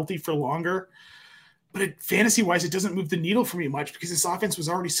him healthy for longer. But fantasy-wise, it doesn't move the needle for me much because this offense was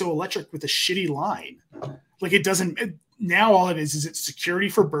already so electric with a shitty line. Like, it doesn't – now all it is it's security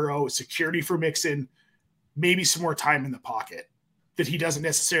for Burrow, security for Mixon, maybe some more time in the pocket that he doesn't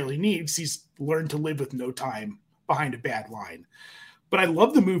necessarily need because he's learned to live with no time behind a bad line. But I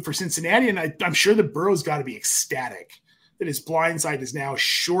love the move for Cincinnati, and I'm sure that Burrow's got to be ecstatic that his blind side is now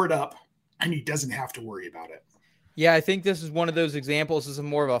shored up and he doesn't have to worry about it. Yeah, I think this is one of those examples. This is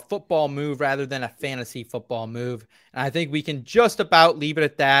more of a football move rather than a fantasy football move. And I think we can just about leave it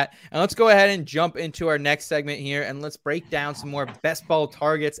at that. And let's go ahead and jump into our next segment here, and let's break down some more best ball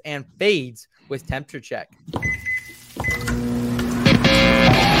targets and fades with Temperature Check.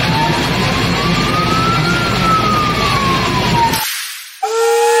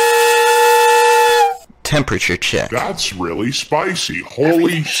 Temperature check. That's really spicy.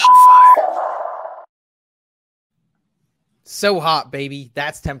 Holy shit. So hot, baby.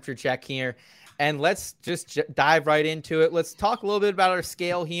 That's Temperature Check here. And let's just dive right into it. Let's talk a little bit about our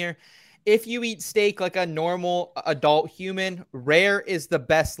scale here. If you eat steak like a normal adult human, rare is the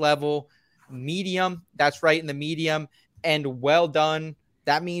best level. Medium, that's right in the medium. And well done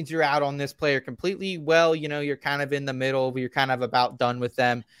that means you're out on this player completely. Well, you're kind of in the middle. You're kind of about done with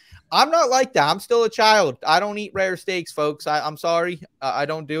them. I'm not like that. I'm still a child. I don't eat rare steaks, folks. I'm sorry. I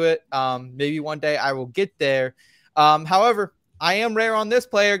don't do it. Maybe one day I will get there. However, I am rare on this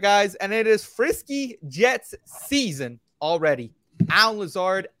player, guys, and it is Frisky Jets season already. Allen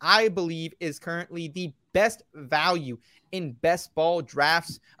Lazard, I believe, is currently the best value in best ball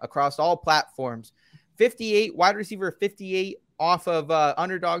drafts across all platforms. 58, wide receiver 58 off of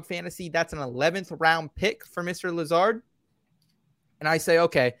Underdog Fantasy. That's an 11th round pick for Mr. Lazard. And I say,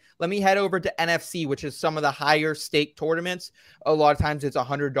 okay, let me head over to NFC, which is some of the higher stake tournaments. A lot of times it's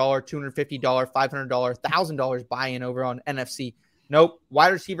 $100, $250, $500, $1,000 buy-in over on NFC. Nope,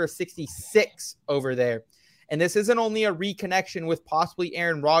 wide receiver 66 over there. And this isn't only a reconnection with possibly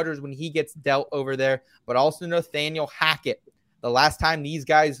Aaron Rodgers when he gets dealt over there, but also Nathaniel Hackett. The last time these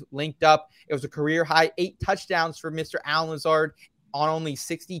guys linked up, it was a career high 8 touchdowns for Mr. Allen Lazard on only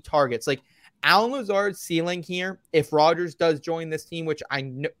 60 targets. Like, Allen Lazard's ceiling here, if Rodgers does join this team, which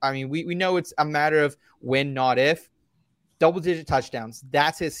we know it's a matter of when, not if, double-digit touchdowns.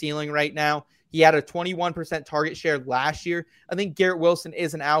 That's his ceiling right now. He had a 21% target share last year. I think Garrett Wilson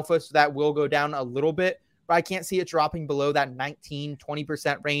is an alpha, so that will go down a little bit, but I can't see it dropping below that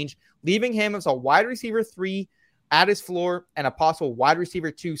 19-20% range, leaving him as a wide receiver 3 at his floor and a possible wide receiver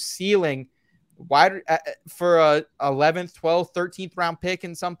 2 ceiling for a 11th, 12th, 13th round pick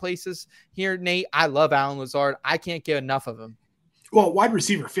in some places here. Nate, I love Allen Lazard. I can't get enough of him. Well, wide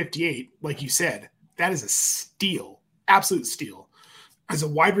receiver 58, like you said, that is a steal, absolute steal. As a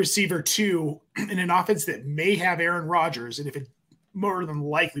wide receiver 2 in an offense that may have Aaron Rodgers, and if it more than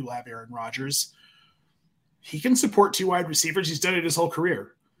likely will have Aaron Rodgers, he can support 2 wide receivers. He's done it his whole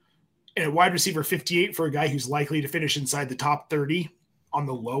career. And a wide receiver 58 for a guy who's likely to finish inside the top 30 on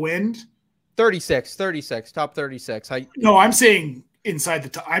the low end. 36, top 36. No, I'm saying inside the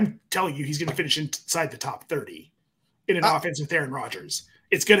top. I'm telling you he's going to finish inside the top 30 in an offense with Aaron Rodgers.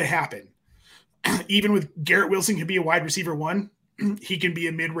 It's going to happen. Even with Garrett Wilson can be a wide receiver 1. He can be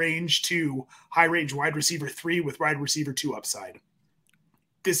a mid-range to high-range wide receiver 3 with wide receiver 2 upside.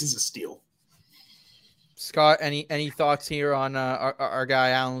 This is a steal. Scott, any thoughts here on our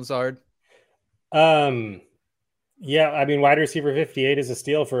guy Allen Lazard? Yeah, I mean, wide receiver 58 is a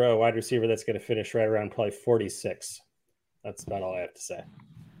steal for a wide receiver that's going to finish right around probably 46. That's about all I have to say.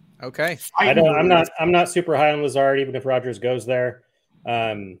 Okay. I'm not super high on Lazard, even if Rodgers goes there.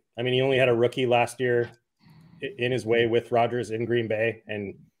 I mean, he only had a rookie last year in his way with Rodgers in Green Bay,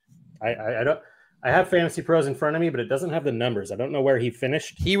 and I have Fantasy Pros in front of me, but it doesn't have the numbers. I don't know where he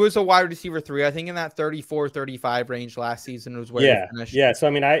finished. He was a wide receiver 3, I think, in that 34-35 range last season was where he finished. Yeah. So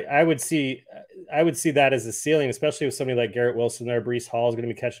I mean, I would see that as a ceiling, especially with somebody like Garrett Wilson there. Breece Hall is going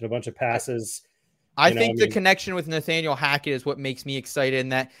to be catching a bunch of passes. I think the connection with Nathaniel Hackett is what makes me excited, in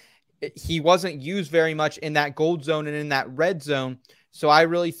that he wasn't used very much in that gold zone and in that red zone. So I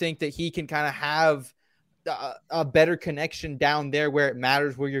really think that he can kind of have a better connection down there where it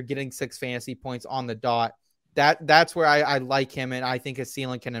matters, where you're getting 6 fantasy points on the dot. That's where I like him, and I think his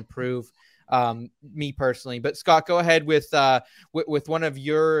ceiling can improve, me personally. But Scott, go ahead with one of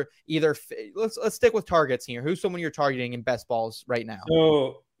your let's stick with targets here. Who's someone you're targeting in best balls right now?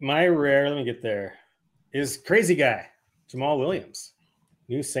 So my rare, let me get there, is crazy guy Jamal Williams,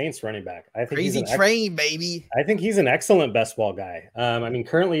 new Saints running back. I think crazy train, baby. I think he's an excellent best ball guy. I mean,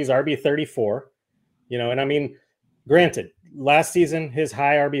 currently he's RB34. And I mean, granted, last season, his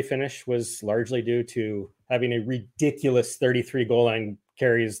high RB finish was largely due to having a ridiculous 33 goal line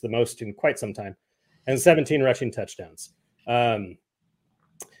carries, the most in quite some time, and 17 rushing touchdowns.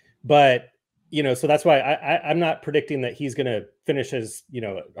 But, so that's why I'm not predicting that he's going to finish as,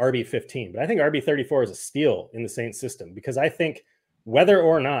 RB 15, but I think RB 34 is a steal in the Saints system, because I think whether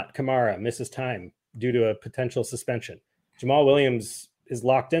or not Kamara misses time due to a potential suspension, Jamal Williams is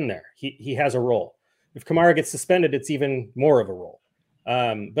locked in there. He has a role. If Kamara gets suspended, it's even more of a role.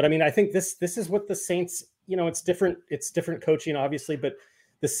 But I mean, I think this is what the Saints, it's different. It's different coaching, obviously, but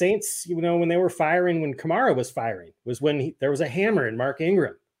the Saints, when they were firing, when Kamara was firing, was when there was a hammer in Mark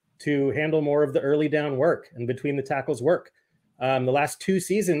Ingram to handle more of the early down work and between the tackles work. The last 2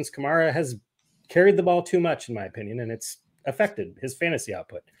 seasons, Kamara has carried the ball too much, in my opinion, and it's affected his fantasy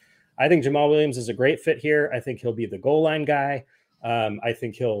output. I think Jamal Williams is a great fit here. I think he'll be the goal line guy. I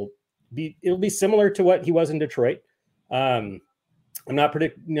think it'll be similar to what he was in Detroit. I'm not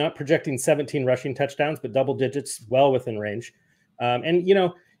projecting 17 rushing touchdowns, but double digits, well within range. And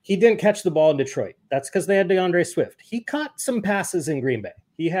he didn't catch the ball in Detroit. That's because they had DeAndre Swift. He caught some passes in Green Bay.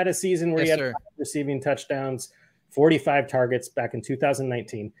 He had a season where he had 5 receiving touchdowns, 45 targets back in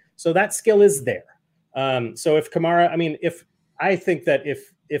 2019. So that skill is there. So if Kamara, I think that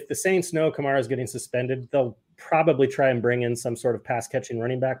if the Saints know Kamara is getting suspended, they'll probably try and bring in some sort of pass catching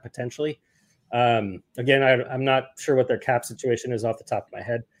running back potentially. Again, I'm not sure what their cap situation is off the top of my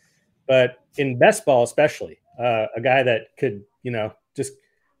head, but in best ball, especially a guy that could, just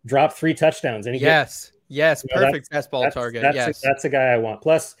drop 3 touchdowns. And perfect best ball target. That's a guy I want.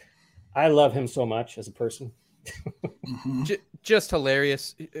 Plus, I love him so much as a person. Just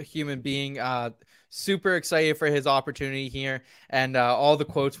hilarious human being. Super excited for his opportunity here, and all the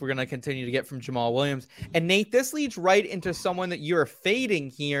quotes we're going to continue to get from Jamal Williams. And Nate, this leads right into someone that you're fading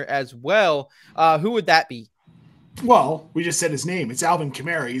here as well. Who would that be? Well, we just said his name. It's Alvin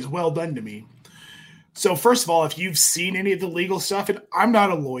Kamara. He's well done to me. So first of all, if you've seen any of the legal stuff, and I'm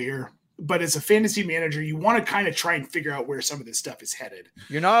not a lawyer, but as a fantasy manager, you want to kind of try and figure out where some of this stuff is headed.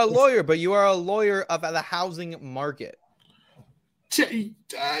 You're not a lawyer, but you are a lawyer of the housing market.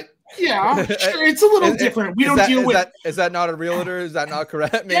 Yeah, sure. It's a little different. We don't deal with. Is that not a realtor? Is that not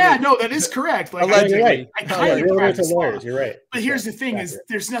correct? Maybe. Yeah, no, that is correct. Like, allegedly, I kind of practice law. You're right. But here's the thing: is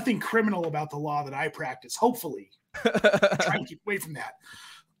there's nothing criminal about the law that I practice. Hopefully, try and keep away from that.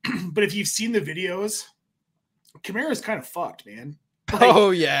 But if you've seen the videos, Kamara's kind of fucked, man.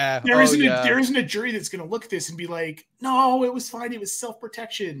 Like, there isn't a jury that's going to look at this and be like, no, it was fine. It was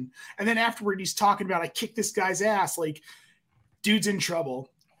self-protection. And then afterward, he's talking about, I kicked this guy's ass. Like, dude's in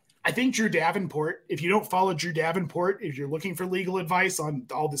trouble. I think Drew Davenport, if you don't follow Drew Davenport, if you're looking for legal advice on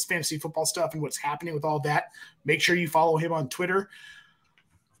all this fantasy football stuff and what's happening with all that, make sure you follow him on Twitter.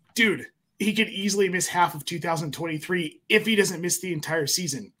 Dude, he could easily miss half of 2023 if he doesn't miss the entire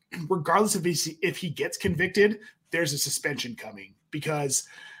season. Regardless of if he gets convicted, there's a suspension coming because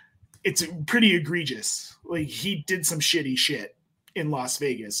it's pretty egregious. Like, he did some shitty shit in Las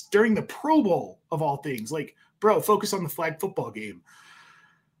Vegas during the Pro Bowl of all things. Like, bro, focus on the flag football game.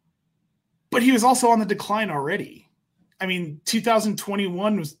 But he was also on the decline already. I mean, 2022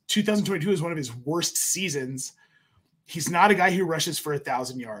 was one of his worst seasons. He's not a guy who rushes for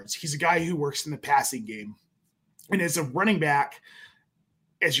 1,000 yards. He's a guy who works in the passing game. And as a running back,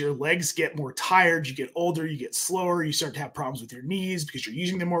 as your legs get more tired, you get older, you get slower, you start to have problems with your knees because you're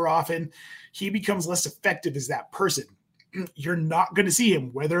using them more often. He becomes less effective as that person. You're not going to see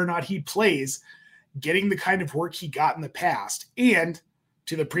him, whether or not he plays, getting the kind of work he got in the past. And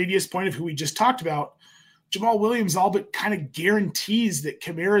to the previous point of who we just talked about, Jamal Williams all but kind of guarantees that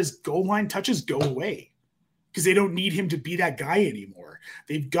Kamara's goal line touches go away because they don't need him to be that guy anymore.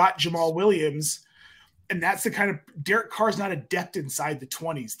 They've got Jamal Williams, and that's the kind of – Derek Carr's not adept inside the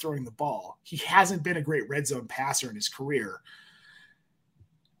 20s throwing the ball. He hasn't been a great red zone passer in his career.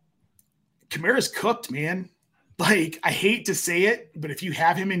 Kamara's cooked, man. Like, I hate to say it, but if you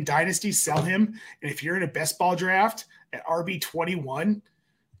have him in Dynasty, sell him. And if you're in a best ball draft at RB21,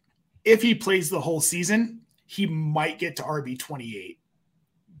 if he plays the whole season, he might get to RB28.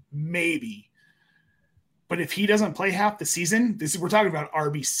 Maybe. But if he doesn't play half the season, we're talking about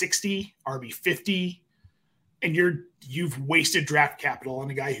RB60, RB50, and you've wasted draft capital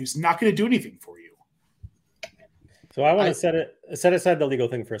on a guy who's not going to do anything for you. So I want to set aside the legal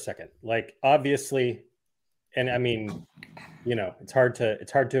thing for a second. Like, obviously, and I mean, it's hard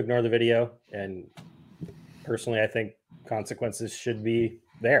to ignore the video, and personally, I think consequences should be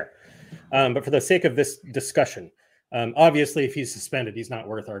there. But for the sake of this discussion, obviously, if he's suspended, he's not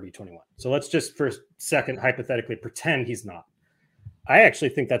worth RB21. So let's just for a second hypothetically pretend he's not. I actually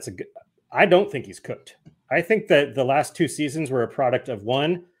think I don't think he's cooked. I think that the last 2 seasons were a product of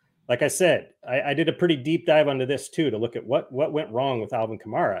one. Like I said, I did a pretty deep dive onto this too to look at what went wrong with Alvin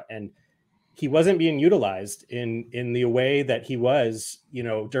Kamara, and he wasn't being utilized in the way that he was,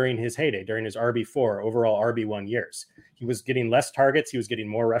 during his heyday, during his RB4 overall RB1 years. He was getting less targets. He was getting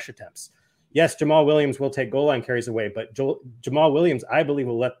more rush attempts. Yes, Jamal Williams will take goal line carries away, but Jamal Williams, I believe,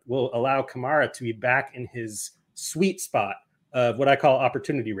 will allow Kamara to be back in his sweet spot of what I call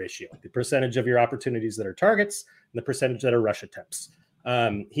opportunity ratio, the percentage of your opportunities that are targets and the percentage that are rush attempts.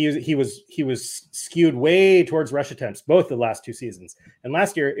 He was skewed way towards rush attempts both the last 2 seasons, and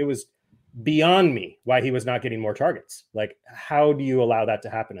last year it was beyond me why he was not getting more targets. Like, how do you allow that to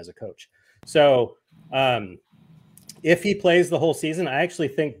happen as a coach? So if he plays the whole season, I actually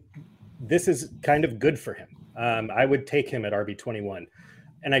think this is kind of good for him. I would take him at RB21.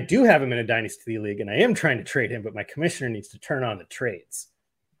 And I do have him in a Dynasty League, and I am trying to trade him, but my commissioner needs to turn on the trades.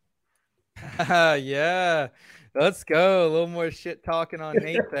 Yeah. Let's go. A little more shit talking on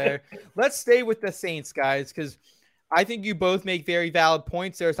Nate there. Let's stay with the Saints, guys, because I think you both make very valid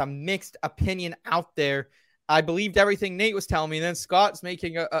points. There's a mixed opinion out there. I believed everything Nate was telling me. And then Scott's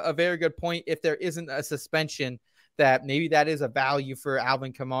making a very good point. If there isn't a suspension, that maybe that is a value for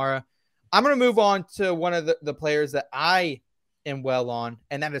Alvin Kamara. I'm going to move on to one of the players that I and well on,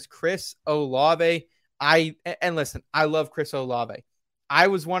 and that is Chris Olave. Listen, I love Chris Olave. I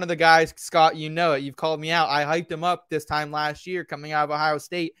was one of the guys, Scott, you know it. You've called me out. I hyped him up this time last year coming out of Ohio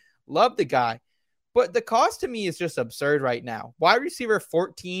State. Love the guy. But the cost to me is just absurd right now. Wide receiver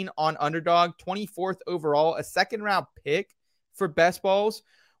 14 on Underdog, 24th overall, a second-round pick for best balls.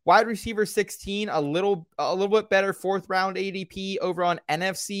 Wide receiver 16, a little bit better fourth-round ADP over on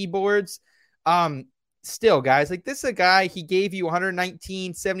NFC boards. Still, guys, like this is a guy, he gave you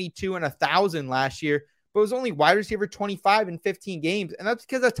 119, 72, and 1,000 last year, but was only wide receiver 25 in 15 games, and that's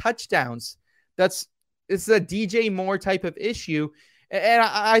because of touchdowns. It's a DJ Moore type of issue, and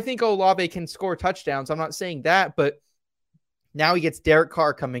I think Olave can score touchdowns. I'm not saying that, but now he gets Derek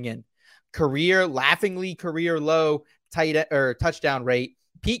Carr coming in. Laughingly career low touchdown rate.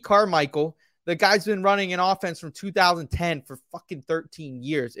 Pete Carmichael, the guy's been running an offense from 2010 for fucking 13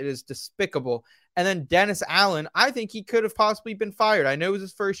 years. It is despicable. And then Dennis Allen, I think he could have possibly been fired. I know it was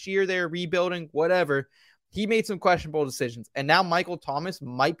his first year there, rebuilding, whatever. He made some questionable decisions. And now Michael Thomas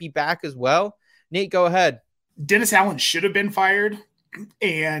might be back as well. Nate, go ahead. Dennis Allen should have been fired.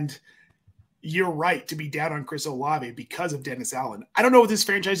 And you're right to be down on Chris Olave because of Dennis Allen. I don't know what this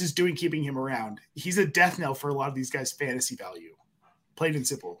franchise is doing keeping him around. He's a death knell for a lot of these guys' fantasy value. Plain and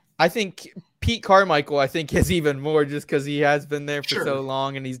simple. I think Pete Carmichael, is even more just because he has been there for so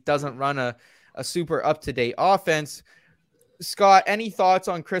long and he doesn't run a super up-to-date offense. Scott, any thoughts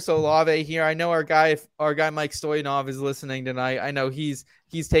on Chris Olave here? I know our guy Mike Stoyanov is listening tonight. I know he's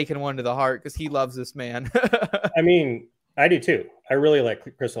taken one to the heart because he loves this man. I mean, I do too. I really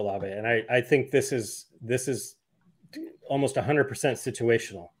like Chris Olave, and I think this is almost 100%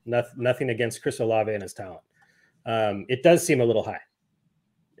 situational. Nothing against Chris Olave and his talent. It does seem a little high.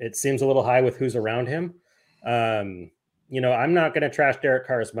 It seems a little high with who's around him. I'm not going to trash Derek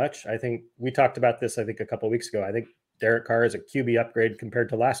Carr as much. I think we talked about this, a couple of weeks ago. I think Derek Carr is a QB upgrade compared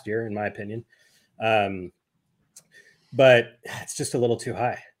to last year, in my opinion. But it's just a little too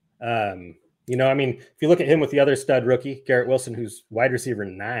high. If you look at him with the other stud rookie, Garrett Wilson, who's wide receiver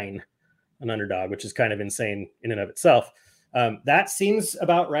 9 on Underdog, which is kind of insane in and of itself. That seems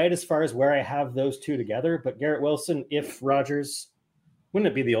about right as far as where I have those two together. But Garrett Wilson, if Rodgers,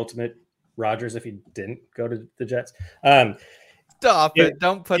 wouldn't it be the ultimate Rodgers if he didn't go to the Jets? Stop it.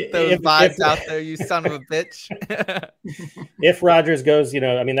 Don't put those vibes out there, you son of a bitch. If Rodgers goes,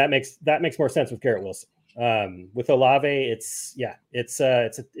 that makes more sense with Garrett Wilson. With Olave, it's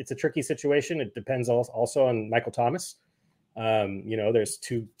a tricky situation. It depends also on Michael Thomas. There's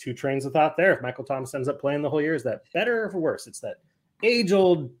two trains of thought there. If Michael Thomas ends up playing the whole year, is that better or worse? It's that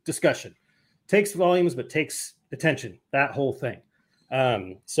age-old discussion. Takes volumes, but takes attention, that whole thing.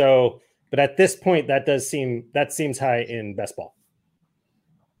 But at this point, that seems high in best ball.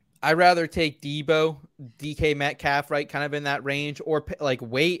 I'd rather take DK Metcalf, right, kind of in that range, or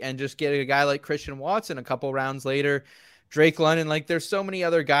wait and just get a guy like Christian Watson a couple rounds later. Drake London, there's so many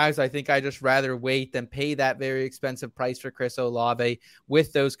other guys. I think I just rather wait than pay that very expensive price for Chris Olave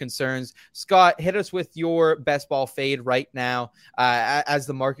with those concerns. Scott, hit us with your best ball fade right now as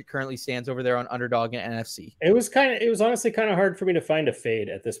the market currently stands over there on Underdog and NFC. It was honestly kind of hard for me to find a fade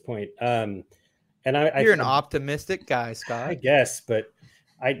at this point. You're an optimistic guy, Scott. I guess, but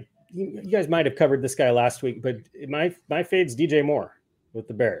you guys might have covered this guy last week, but my fade's DJ Moore with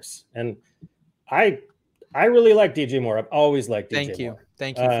the Bears. And I really like DJ Moore. I've always liked DJ Moore.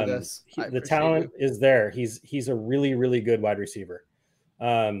 Thank you for this. The talent is there. He's a really, really good wide receiver.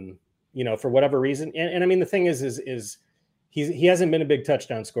 For whatever reason. And I mean, the thing is he hasn't been a big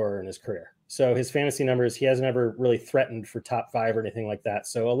touchdown scorer in his career. So his fantasy numbers, he hasn't ever really threatened for top 5 or anything like that.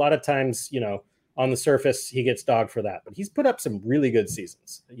 So a lot of times, on the surface, he gets dogged for that, but he's put up some really good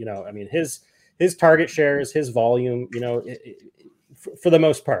seasons. His target shares, his volume, for the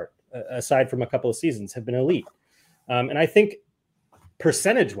most part, aside from a couple of seasons, have been elite. And I think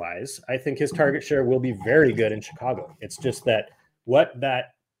percentage-wise, I think his target share will be very good in Chicago. It's just that what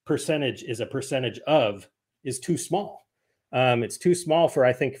that percentage is a percentage of is too small. It's too small for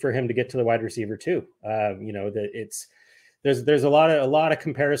him to get to the wide receiver too. There's a lot of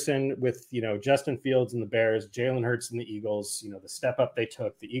comparison with Justin Fields and the Bears, Jalen Hurts and the Eagles. The step up they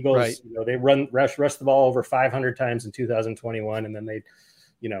took. The Eagles, right. They rush the ball over 500 times in 2021, and then they.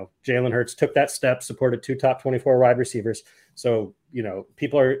 Jalen Hurts took that step, supported 2 top 24 wide receivers. So,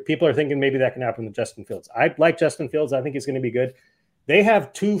 people are thinking maybe that can happen with Justin Fields. I like Justin Fields. I think he's going to be good. They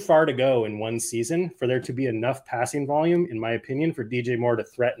have too far to go in one season for there to be enough passing volume, in my opinion, for DJ Moore to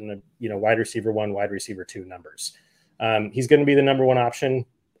threaten wide receiver 1, wide receiver 2 numbers. He's going to be the number 1 option,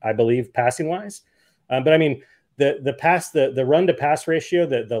 I believe, passing wise. But I mean, the run to pass ratio,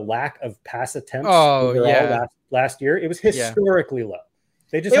 the lack of pass attempts last year. It was historically low.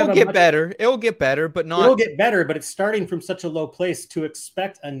 It'll get better. It'll get better, but not. It'll get better, but it's starting from such a low place to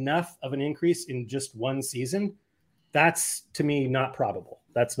expect enough of an increase in just one season. That's, to me, not probable.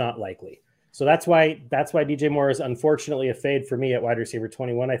 That's not likely. So that's why DJ Moore is unfortunately a fade for me at wide receiver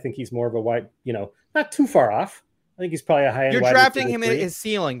 21. I think he's more of a wide, not too far off. I think he's probably a high end. You're drafting him at his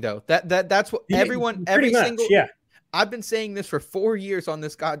ceiling, though. That's what every single. I've been saying this for 4 years on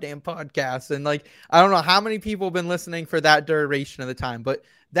this goddamn podcast. And I don't know how many people have been listening for that duration of the time, but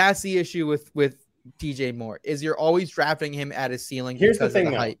that's the issue with DJ Moore is you're always drafting him at his ceiling. Here's the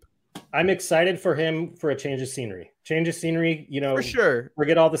thing, hype. I'm excited for him for a change of scenery, for sure.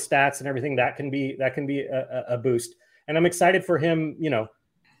 Forget all the stats and everything that can be a boost. And I'm excited for him,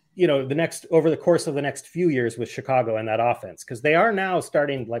 over the course of the next few years with Chicago and that offense, because they are now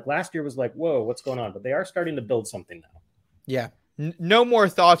starting. Last year was whoa, what's going on? But they are starting to build something now. Yeah. No more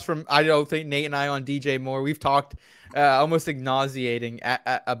thoughts from, I don't think, Nate and I on DJ Moore. We've talked almost nauseating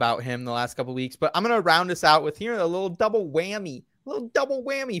about him the last couple of weeks, but I'm going to round us out with here a little double whammy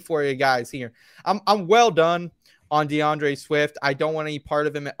for you guys here. I'm well done on DeAndre Swift. I don't want any part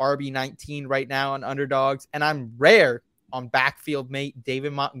of him at RB19 right now on underdogs, and I'm rare on backfield mate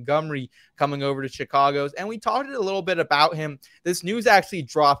David Montgomery coming over to Chicago's. And we talked a little bit about him. This news actually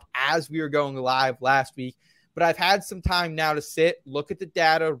dropped as we were going live last week, but I've had some time now to sit, look at the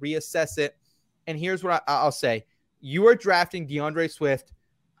data, reassess it. And here's what I'll say. You are drafting DeAndre Swift,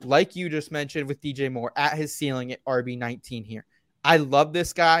 like you just mentioned with DJ Moore, at his ceiling at RB19 here. I love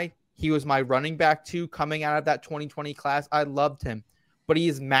this guy. He was my running back too, coming out of that 2020 class. I loved him, but he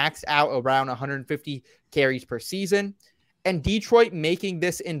is maxed out around 150 carries per season. And Detroit making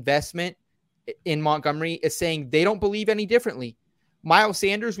this investment in Montgomery is saying they don't believe any differently. Miles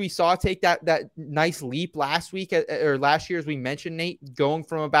Sanders, we saw take that nice leap last week or last year, as we mentioned, Nate, going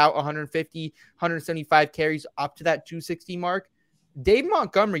from about 150, 175 carries up to that 260 mark. Dave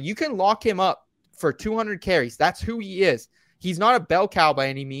Montgomery, you can lock him up for 200 carries. That's who he is. He's not a bell cow by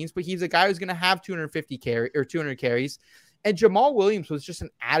any means, but he's a guy who's going to have 200 carries. And Jamal Williams was just an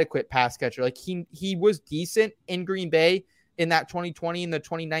adequate pass catcher. He was decent in Green Bay in that 2020 and the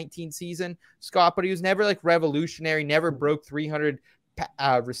 2019 season, Scott, but he was never revolutionary, never broke 300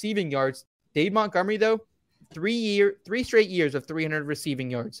 receiving yards. Dave Montgomery, though, 3 straight years of 300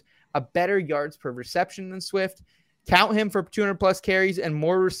 receiving yards, a better yards per reception than Swift. Count him for 200 plus carries and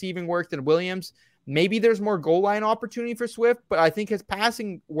more receiving work than Williams. Maybe there's more goal line opportunity for Swift, but I think his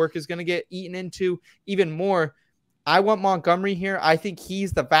passing work is going to get eaten into even more. I want Montgomery here. I think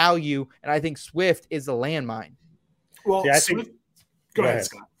he's the value, and I think Swift is the landmine. Well, go ahead,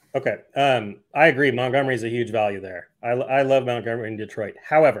 Scott. Okay. I agree. Montgomery is a huge value there. I love Montgomery in Detroit.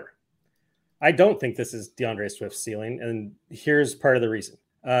 However, I don't think this is DeAndre Swift's ceiling, and here's part of the reason.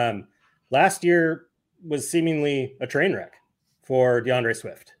 Last year was seemingly a train wreck for DeAndre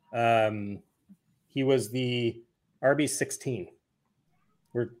Swift. He was the RB16.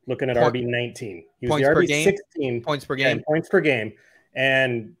 We're looking at RB19. He was the RB16. Points per game. Points per game.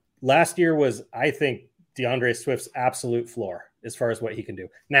 And last year was, I think, DeAndre Swift's absolute floor as far as what he can do.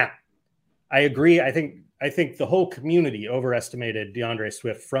 Now, I agree. I think the whole community overestimated DeAndre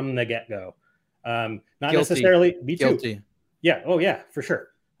Swift from the get-go. Not necessarily me too. Guilty. Yeah. Oh yeah, for sure.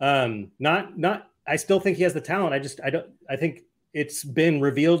 I still think he has the talent. I think it's been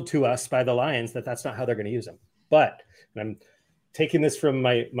revealed to us by the Lions that that's not how they're going to use him. But I'm taking this from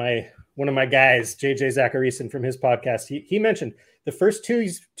one of my guys, JJ Zachariason, from his podcast. He mentioned the first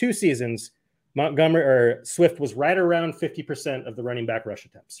two seasons, Montgomery or Swift was right around 50% of the running back rush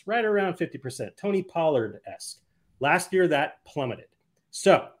attempts, right around 50%. Tony Pollard-esque. Last year, that plummeted.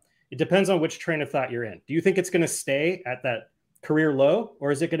 So it depends on which train of thought you're in. Do you think it's going to stay at that career low,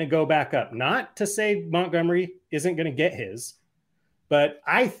 or is it going to go back up? Not to say Montgomery isn't going to get his, but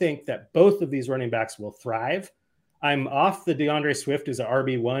I think that both of these running backs will thrive. I'm off the DeAndre Swift as an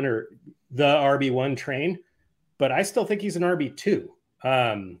RB1 or the RB1 train, but I still think he's an RB2.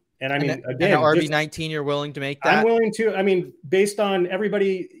 And I mean, again, RB19, you're willing to make that? I'm willing to. I mean, based on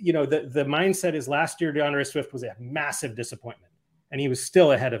everybody, the mindset is last year DeAndre Swift was a massive disappointment, and he was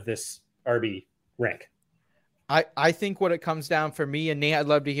still ahead of this RB rank. I think what it comes down for me, and Nate, I'd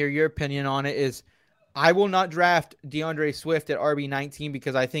love to hear your opinion on it, is I will not draft DeAndre Swift at RB19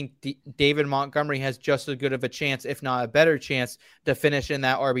 because I think David Montgomery has just as good of a chance, if not a better chance, to finish in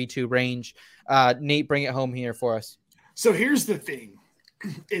that RB2 range. Nate, bring it home here for us. So here's the thing,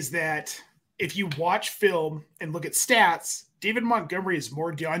 is that if you watch film and look at stats, David Montgomery is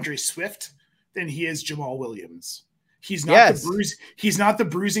more DeAndre Swift than he is Jamal Williams. He's not he's not the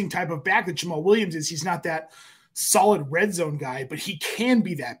bruising type of back that Jamal Williams is. He's not that solid red zone guy, but he can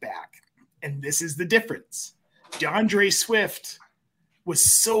be that back. And this is the difference, DeAndre Swift was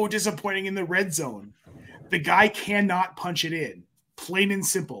so disappointing in the red zone. The guy cannot punch it in, plain and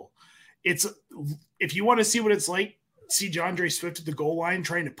simple. If you want to see what it's like, see DeAndre Swift at the goal line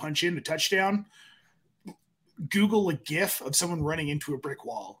trying to punch in a touchdown, Google a GIF of someone running into a brick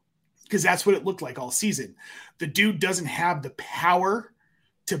wall, because that's what it looked like all season. The dude doesn't have the power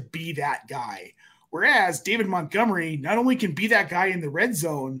to be that guy. Whereas David Montgomery not only can be that guy in the red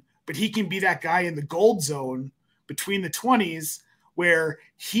zone, but he can be that guy in the gold zone between the 20s where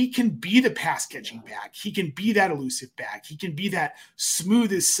he can be the pass catching back. He can be that elusive back. He can be that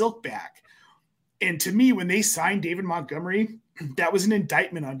smooth as silk back. And to me, when they signed David Montgomery, that was an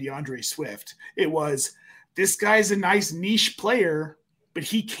indictment on DeAndre Swift. It was, this guy's a nice niche player, but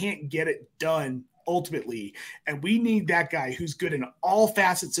he can't get it done ultimately. And we need that guy who's good in all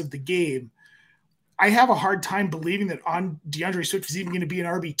facets of the game. I have a hard time believing that DeAndre Swift is even going to be an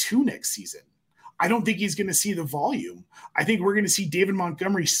RB2 next season. I don't think he's going to see the volume. I think we're going to see David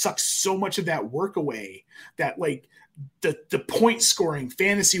Montgomery suck so much of that work away, that like the point scoring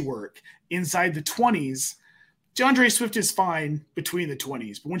fantasy work inside the 20s. DeAndre Swift is fine between the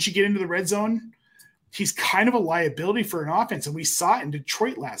 20s, but once you get into the red zone, he's kind of a liability for an offense, and we saw it in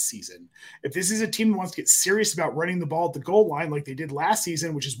Detroit last season. If this is a team that wants to get serious about running the ball at the goal line like they did last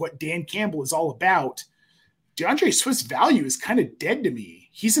season, which is what Dan Campbell is all about, DeAndre Swift's value is kind of dead to me.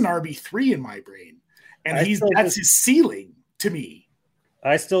 He's an RB3 in my brain, and that's his ceiling to me.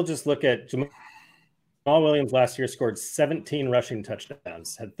 I still just look at Jamal Williams last year scored 17 rushing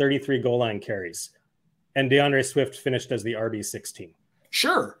touchdowns, had 33 goal line carries, and DeAndre Swift finished as the RB16.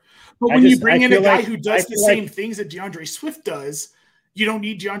 Sure. But when you bring in a guy who does the same things that DeAndre Swift does, you don't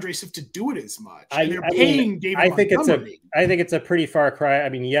need DeAndre Swift to do it as much. They're paying David Montgomery. I think it's a pretty far cry. I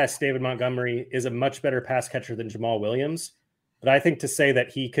mean, yes, David Montgomery is a much better pass catcher than Jamal Williams, but I think to say that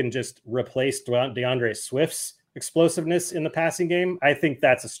he can just replace DeAndre Swift's explosiveness in the passing game, I think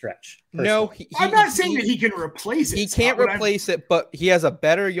that's a stretch. Personally. No, I'm not saying that he can replace it. He can't replace it, but he has a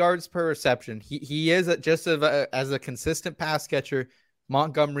better yards per reception. He is just as a consistent pass catcher.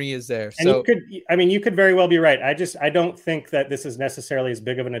 Montgomery is there. So you could very well be right. I don't think that this is necessarily as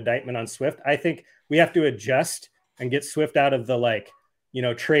big of an indictment on Swift. I think we have to adjust and get Swift out of the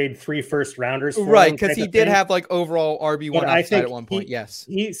trade 3 first rounders. Right. Cause he did have overall RB1 upside at one point. Yes.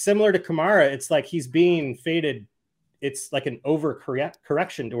 He's similar to Kamara. It's like he's being faded. It's like an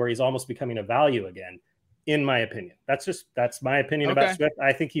overcorrection to where he's almost becoming a value again, in my opinion. That's my opinion about Swift.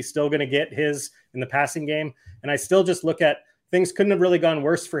 I think he's still going to get his in the passing game. And I still just look at, things couldn't have really gone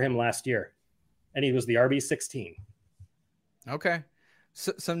worse for him last year, and he was the RB16. Okay.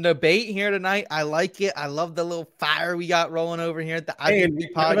 So, some debate here tonight. I like it. I love the little fire we got rolling over here at the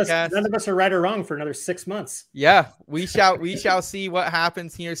IBB podcast. None of us are right or wrong for another 6 months. Yeah, we shall see what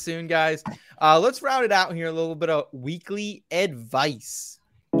happens here soon, guys. Let's round it out here, a little bit of weekly advice.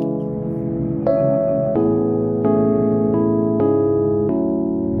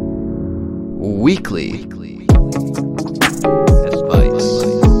 Weekly advice.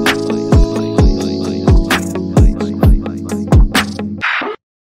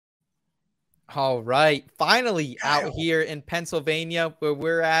 All right, finally out here in Pennsylvania,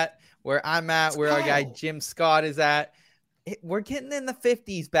 where I'm at, where our guy Jim Scott is at. We're getting in the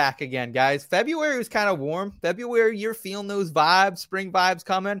 50s back again, guys. February was kind of warm. February, you're feeling those vibes, spring vibes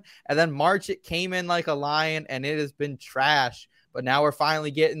coming, and then March it came in like a lion, and it has been trash. But now we're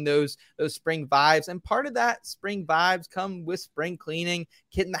finally getting those spring vibes. And part of that spring vibes come with spring cleaning,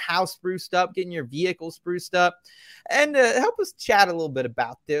 getting the house spruced up, getting your vehicle spruced up. And help us chat a little bit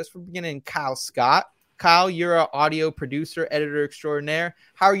about this, we're beginning Kyle Scott. Kyle, you're an audio producer, editor extraordinaire.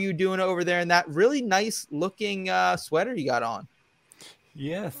 How are you doing over there in that really nice looking sweater you got on?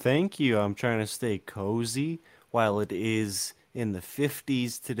 Yeah, thank you. I'm trying to stay cozy. While it is in the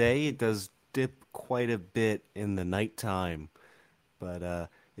 50s today, it does dip quite a bit in the nighttime. But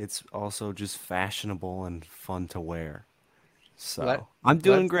it's also just fashionable and fun to wear. So I'm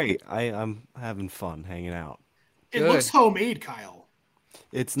doing great. I'm having fun hanging out. It looks homemade, Kyle.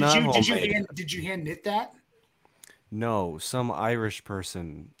 It's not homemade. Did you hand knit that? No, some Irish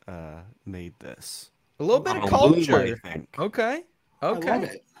person made this. A little bit of culture. I think. Okay. I love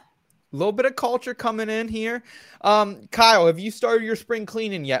it. A little bit of culture coming in here. Kyle, have you started your spring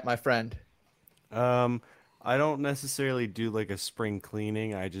cleaning yet, my friend? I don't necessarily do like a spring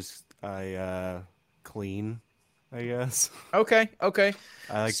cleaning. I clean, I guess. Okay.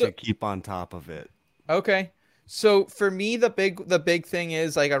 I like to keep on top of it. Okay. So for me, the big thing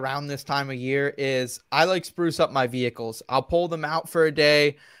is around this time of year is I like spruce up my vehicles. I'll pull them out for a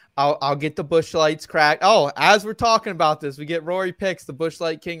day. I'll get the bush lights cracked. Oh, as we're talking about this, we get Rory Picks, the bush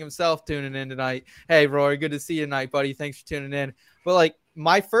light king himself, tuning in tonight. Hey, Rory, good to see you tonight, buddy. Thanks for tuning in. But like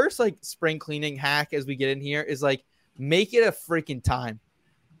my first like spring cleaning hack as we get in here is like make it a freaking time.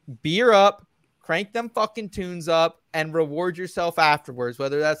 Beer up, crank them fucking tunes up, and reward yourself afterwards.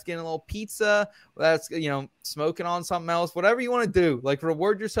 Whether that's getting a little pizza, whether that's smoking on something else, whatever you want to do. Like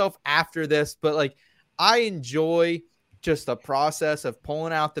reward yourself after this. But like I enjoy just the process of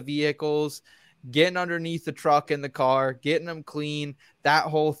pulling out the vehicles, getting underneath the truck and the car, getting them clean, that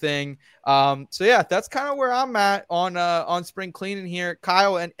whole thing. So yeah, that's kind of where I'm at on spring cleaning here.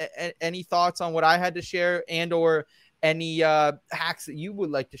 Kyle, and any thoughts on what I had to share and or any hacks that you would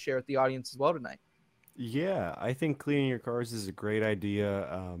like to share with the audience as well tonight? Yeah, I think cleaning your cars is a great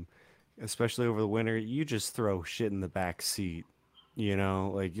idea, especially over the winter. You just throw shit in the back seat,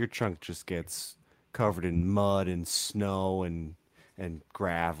 like your trunk just gets covered in mud and snow and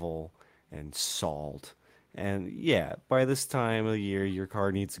gravel and salt. And yeah, by this time of the year, your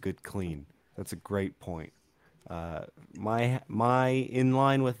car needs a good clean. That's a great point. My in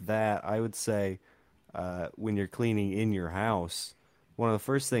line with that, I would say, when you're cleaning in your house, one of the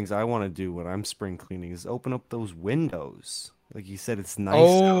first things I want to do when I'm spring cleaning is open up those windows. Like you said, it's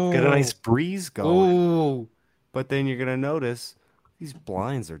nice, get a nice breeze going. Ooh. But then you're gonna notice these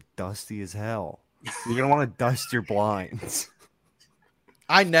blinds are dusty as hell. You're going to want to dust your blinds.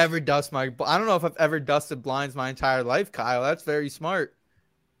 I never dust I don't know if I've ever dusted blinds my entire life, Kyle. That's very smart.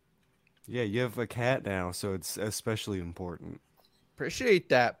 Yeah, you have a cat now, so it's especially important. Appreciate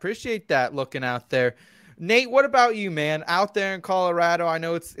that looking out there. Nate, what about you, man? Out there in Colorado, I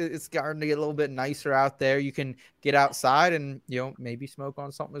know it's starting to get a little bit nicer out there. You can get outside and, maybe smoke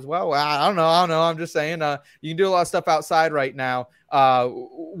on something as well. I don't know. I'm just saying you can do a lot of stuff outside right now.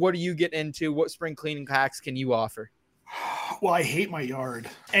 What do you get into? What spring cleaning hacks can you offer? Well, I hate my yard,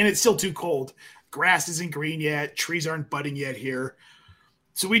 and it's still too cold. Grass isn't green yet. Trees aren't budding yet here.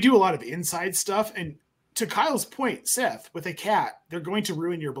 So we do a lot of inside stuff. And to Kyle's point, Seth, with a cat, they're going to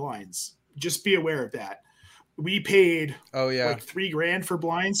ruin your blinds. Just be aware of that. We paid like $3,000 for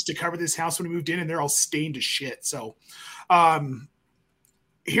blinds to cover this house when we moved in, and they're all stained to shit. So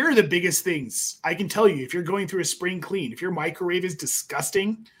here are the biggest things. I can tell you, if you're going through a spring clean, if your microwave is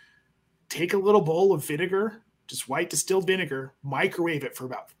disgusting, take a little bowl of vinegar, just white distilled vinegar, microwave it for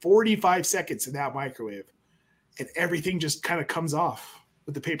about 45 seconds in that microwave, and everything just kind of comes off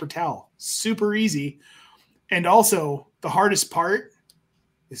with the paper towel. Super easy. And also, the hardest part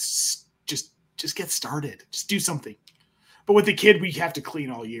is just get started. Just do something. But with the kid, we have to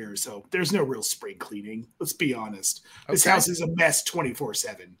clean all year, so there's no real spring cleaning. Let's be honest. This house is a mess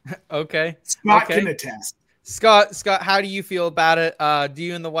 24/7. Okay. Scott can attest. Scott, how do you feel about it? Do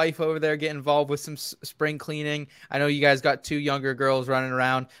you and the wife over there get involved with some spring cleaning? I know you guys got 2 younger girls running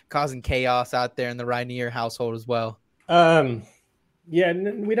around causing chaos out there in the Rainier household as well. Yeah,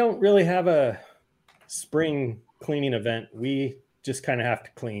 we don't really have a spring cleaning event. We just kind of have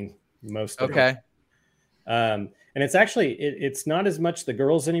to clean most of it. And it's actually, it's not as much the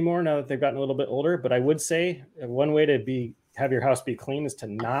girls anymore now that they've gotten a little bit older, but I would say one way to have your house be clean is to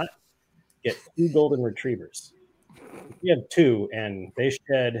not get 2 golden retrievers. We have 2 and they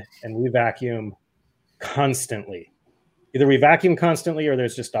shed and we vacuum constantly. Either we vacuum constantly or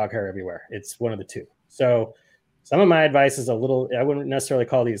there's just dog hair everywhere. It's one of the 2. So some of my advice is I wouldn't necessarily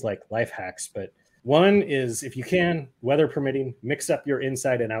call these like life hacks, but one is, if you can, weather permitting, mix up your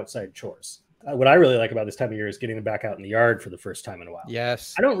inside and outside chores. What I really like about this time of year is getting back out in the yard for the first time in a while.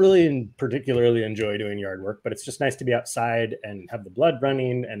 Yes. I don't really particularly enjoy doing yard work, but it's just nice to be outside and have the blood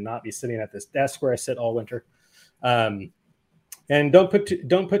running and not be sitting at this desk where I sit all winter. And don't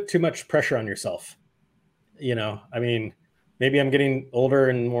put too much pressure on yourself. I mean, maybe I'm getting older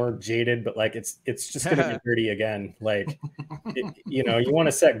and more jaded, but like it's just going to get dirty again. Like, you want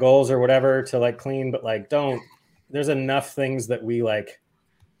to set goals or whatever to like clean, but like there's enough things that we like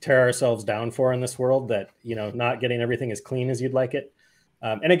tear ourselves down for in this world that, not getting everything as clean as you'd like it.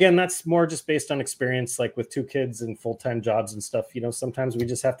 And again, that's more just based on experience, like with 2 kids and full-time jobs and stuff, sometimes we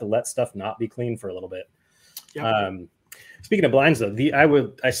just have to let stuff not be clean for a little bit. Yep. Speaking of blinds though,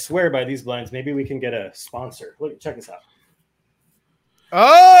 I swear by these blinds, maybe we can get a sponsor. Look, check this out.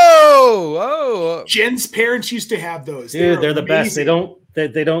 Oh, Jen's parents used to have those. Dude, they're the best.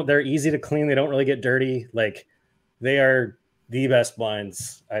 They're easy to clean. They don't really get dirty. Like, they are the best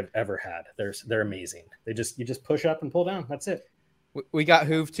blinds I've ever had. They're amazing. You just push up and pull down. That's it. We got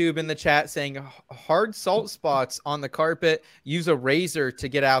HoovTube in the chat saying hard salt spots on the carpet. Use a razor to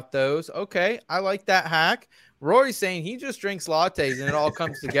get out those. Okay, I like that hack. Rory's saying he just drinks lattes and it all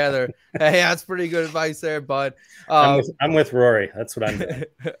comes together. Hey, that's pretty good advice there, bud. I'm with Rory. That's what I'm doing.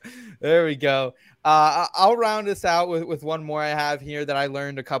 There we go. I'll round this out with one more I have here that I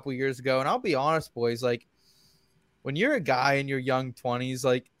learned a couple years ago. And I'll be honest, boys, like when you're a guy in your young 20s,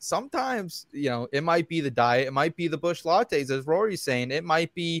 like sometimes, it might be the diet. It might be the Busch lattes, as Rory's saying. It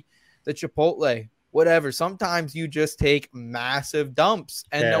might be the Chipotle, whatever. Sometimes you just take massive dumps.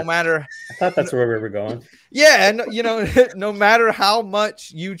 And no matter. I thought that's where we were going. Yeah. And, no matter how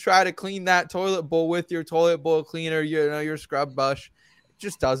much you try to clean that toilet bowl with your toilet bowl cleaner, your scrub brush, it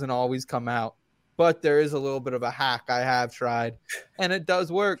just doesn't always come out. But there is a little bit of a hack I have tried, and it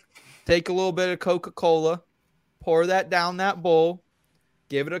does work. Take a little bit of Coca-Cola, pour that down that bowl,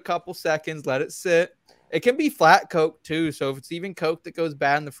 give it a couple seconds, let it sit. It can be flat Coke too, so if it's even Coke that goes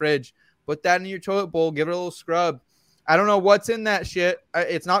bad in the fridge, put that in your toilet bowl, give it a little scrub. I don't know what's in that shit.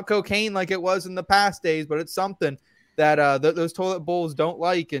 It's not cocaine like it was in the past days, but it's something that those toilet bowls don't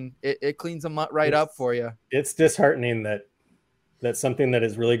like, and it cleans them right up for you. It's disheartening that something that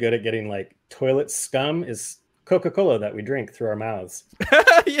is really good at getting like toilet scum is Coca-Cola that we drink through our mouths.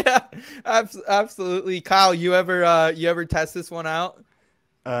 Yeah, absolutely. Kyle, you ever test this one out?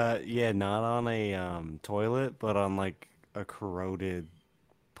 Yeah, not on a toilet, but on like a corroded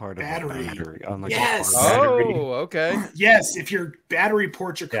part of battery. The battery. On like Yes. Okay. Yes, if your battery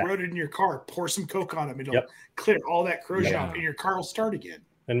ports are corroded in your car, pour some Coke on them. It'll clear all that corrosion off, and your car will start again.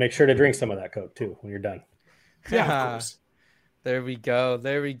 And make sure to drink some of that Coke too when you're done. Yeah, of course. There we go.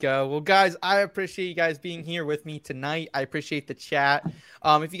 Well, guys, I appreciate you guys being here with me tonight. I appreciate the chat.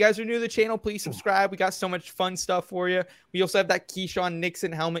 If you guys are new to the channel, please subscribe. We got so much fun stuff for you. We also have that Keyshawn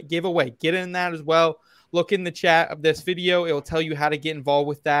Nixon helmet giveaway. Get in that as well. Look in the chat of this video. It will tell you how to get involved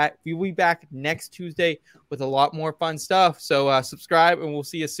with that. We will be back next Tuesday with a lot more fun stuff. So subscribe, and we'll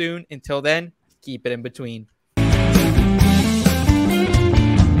see you soon. Until then, keep it in between.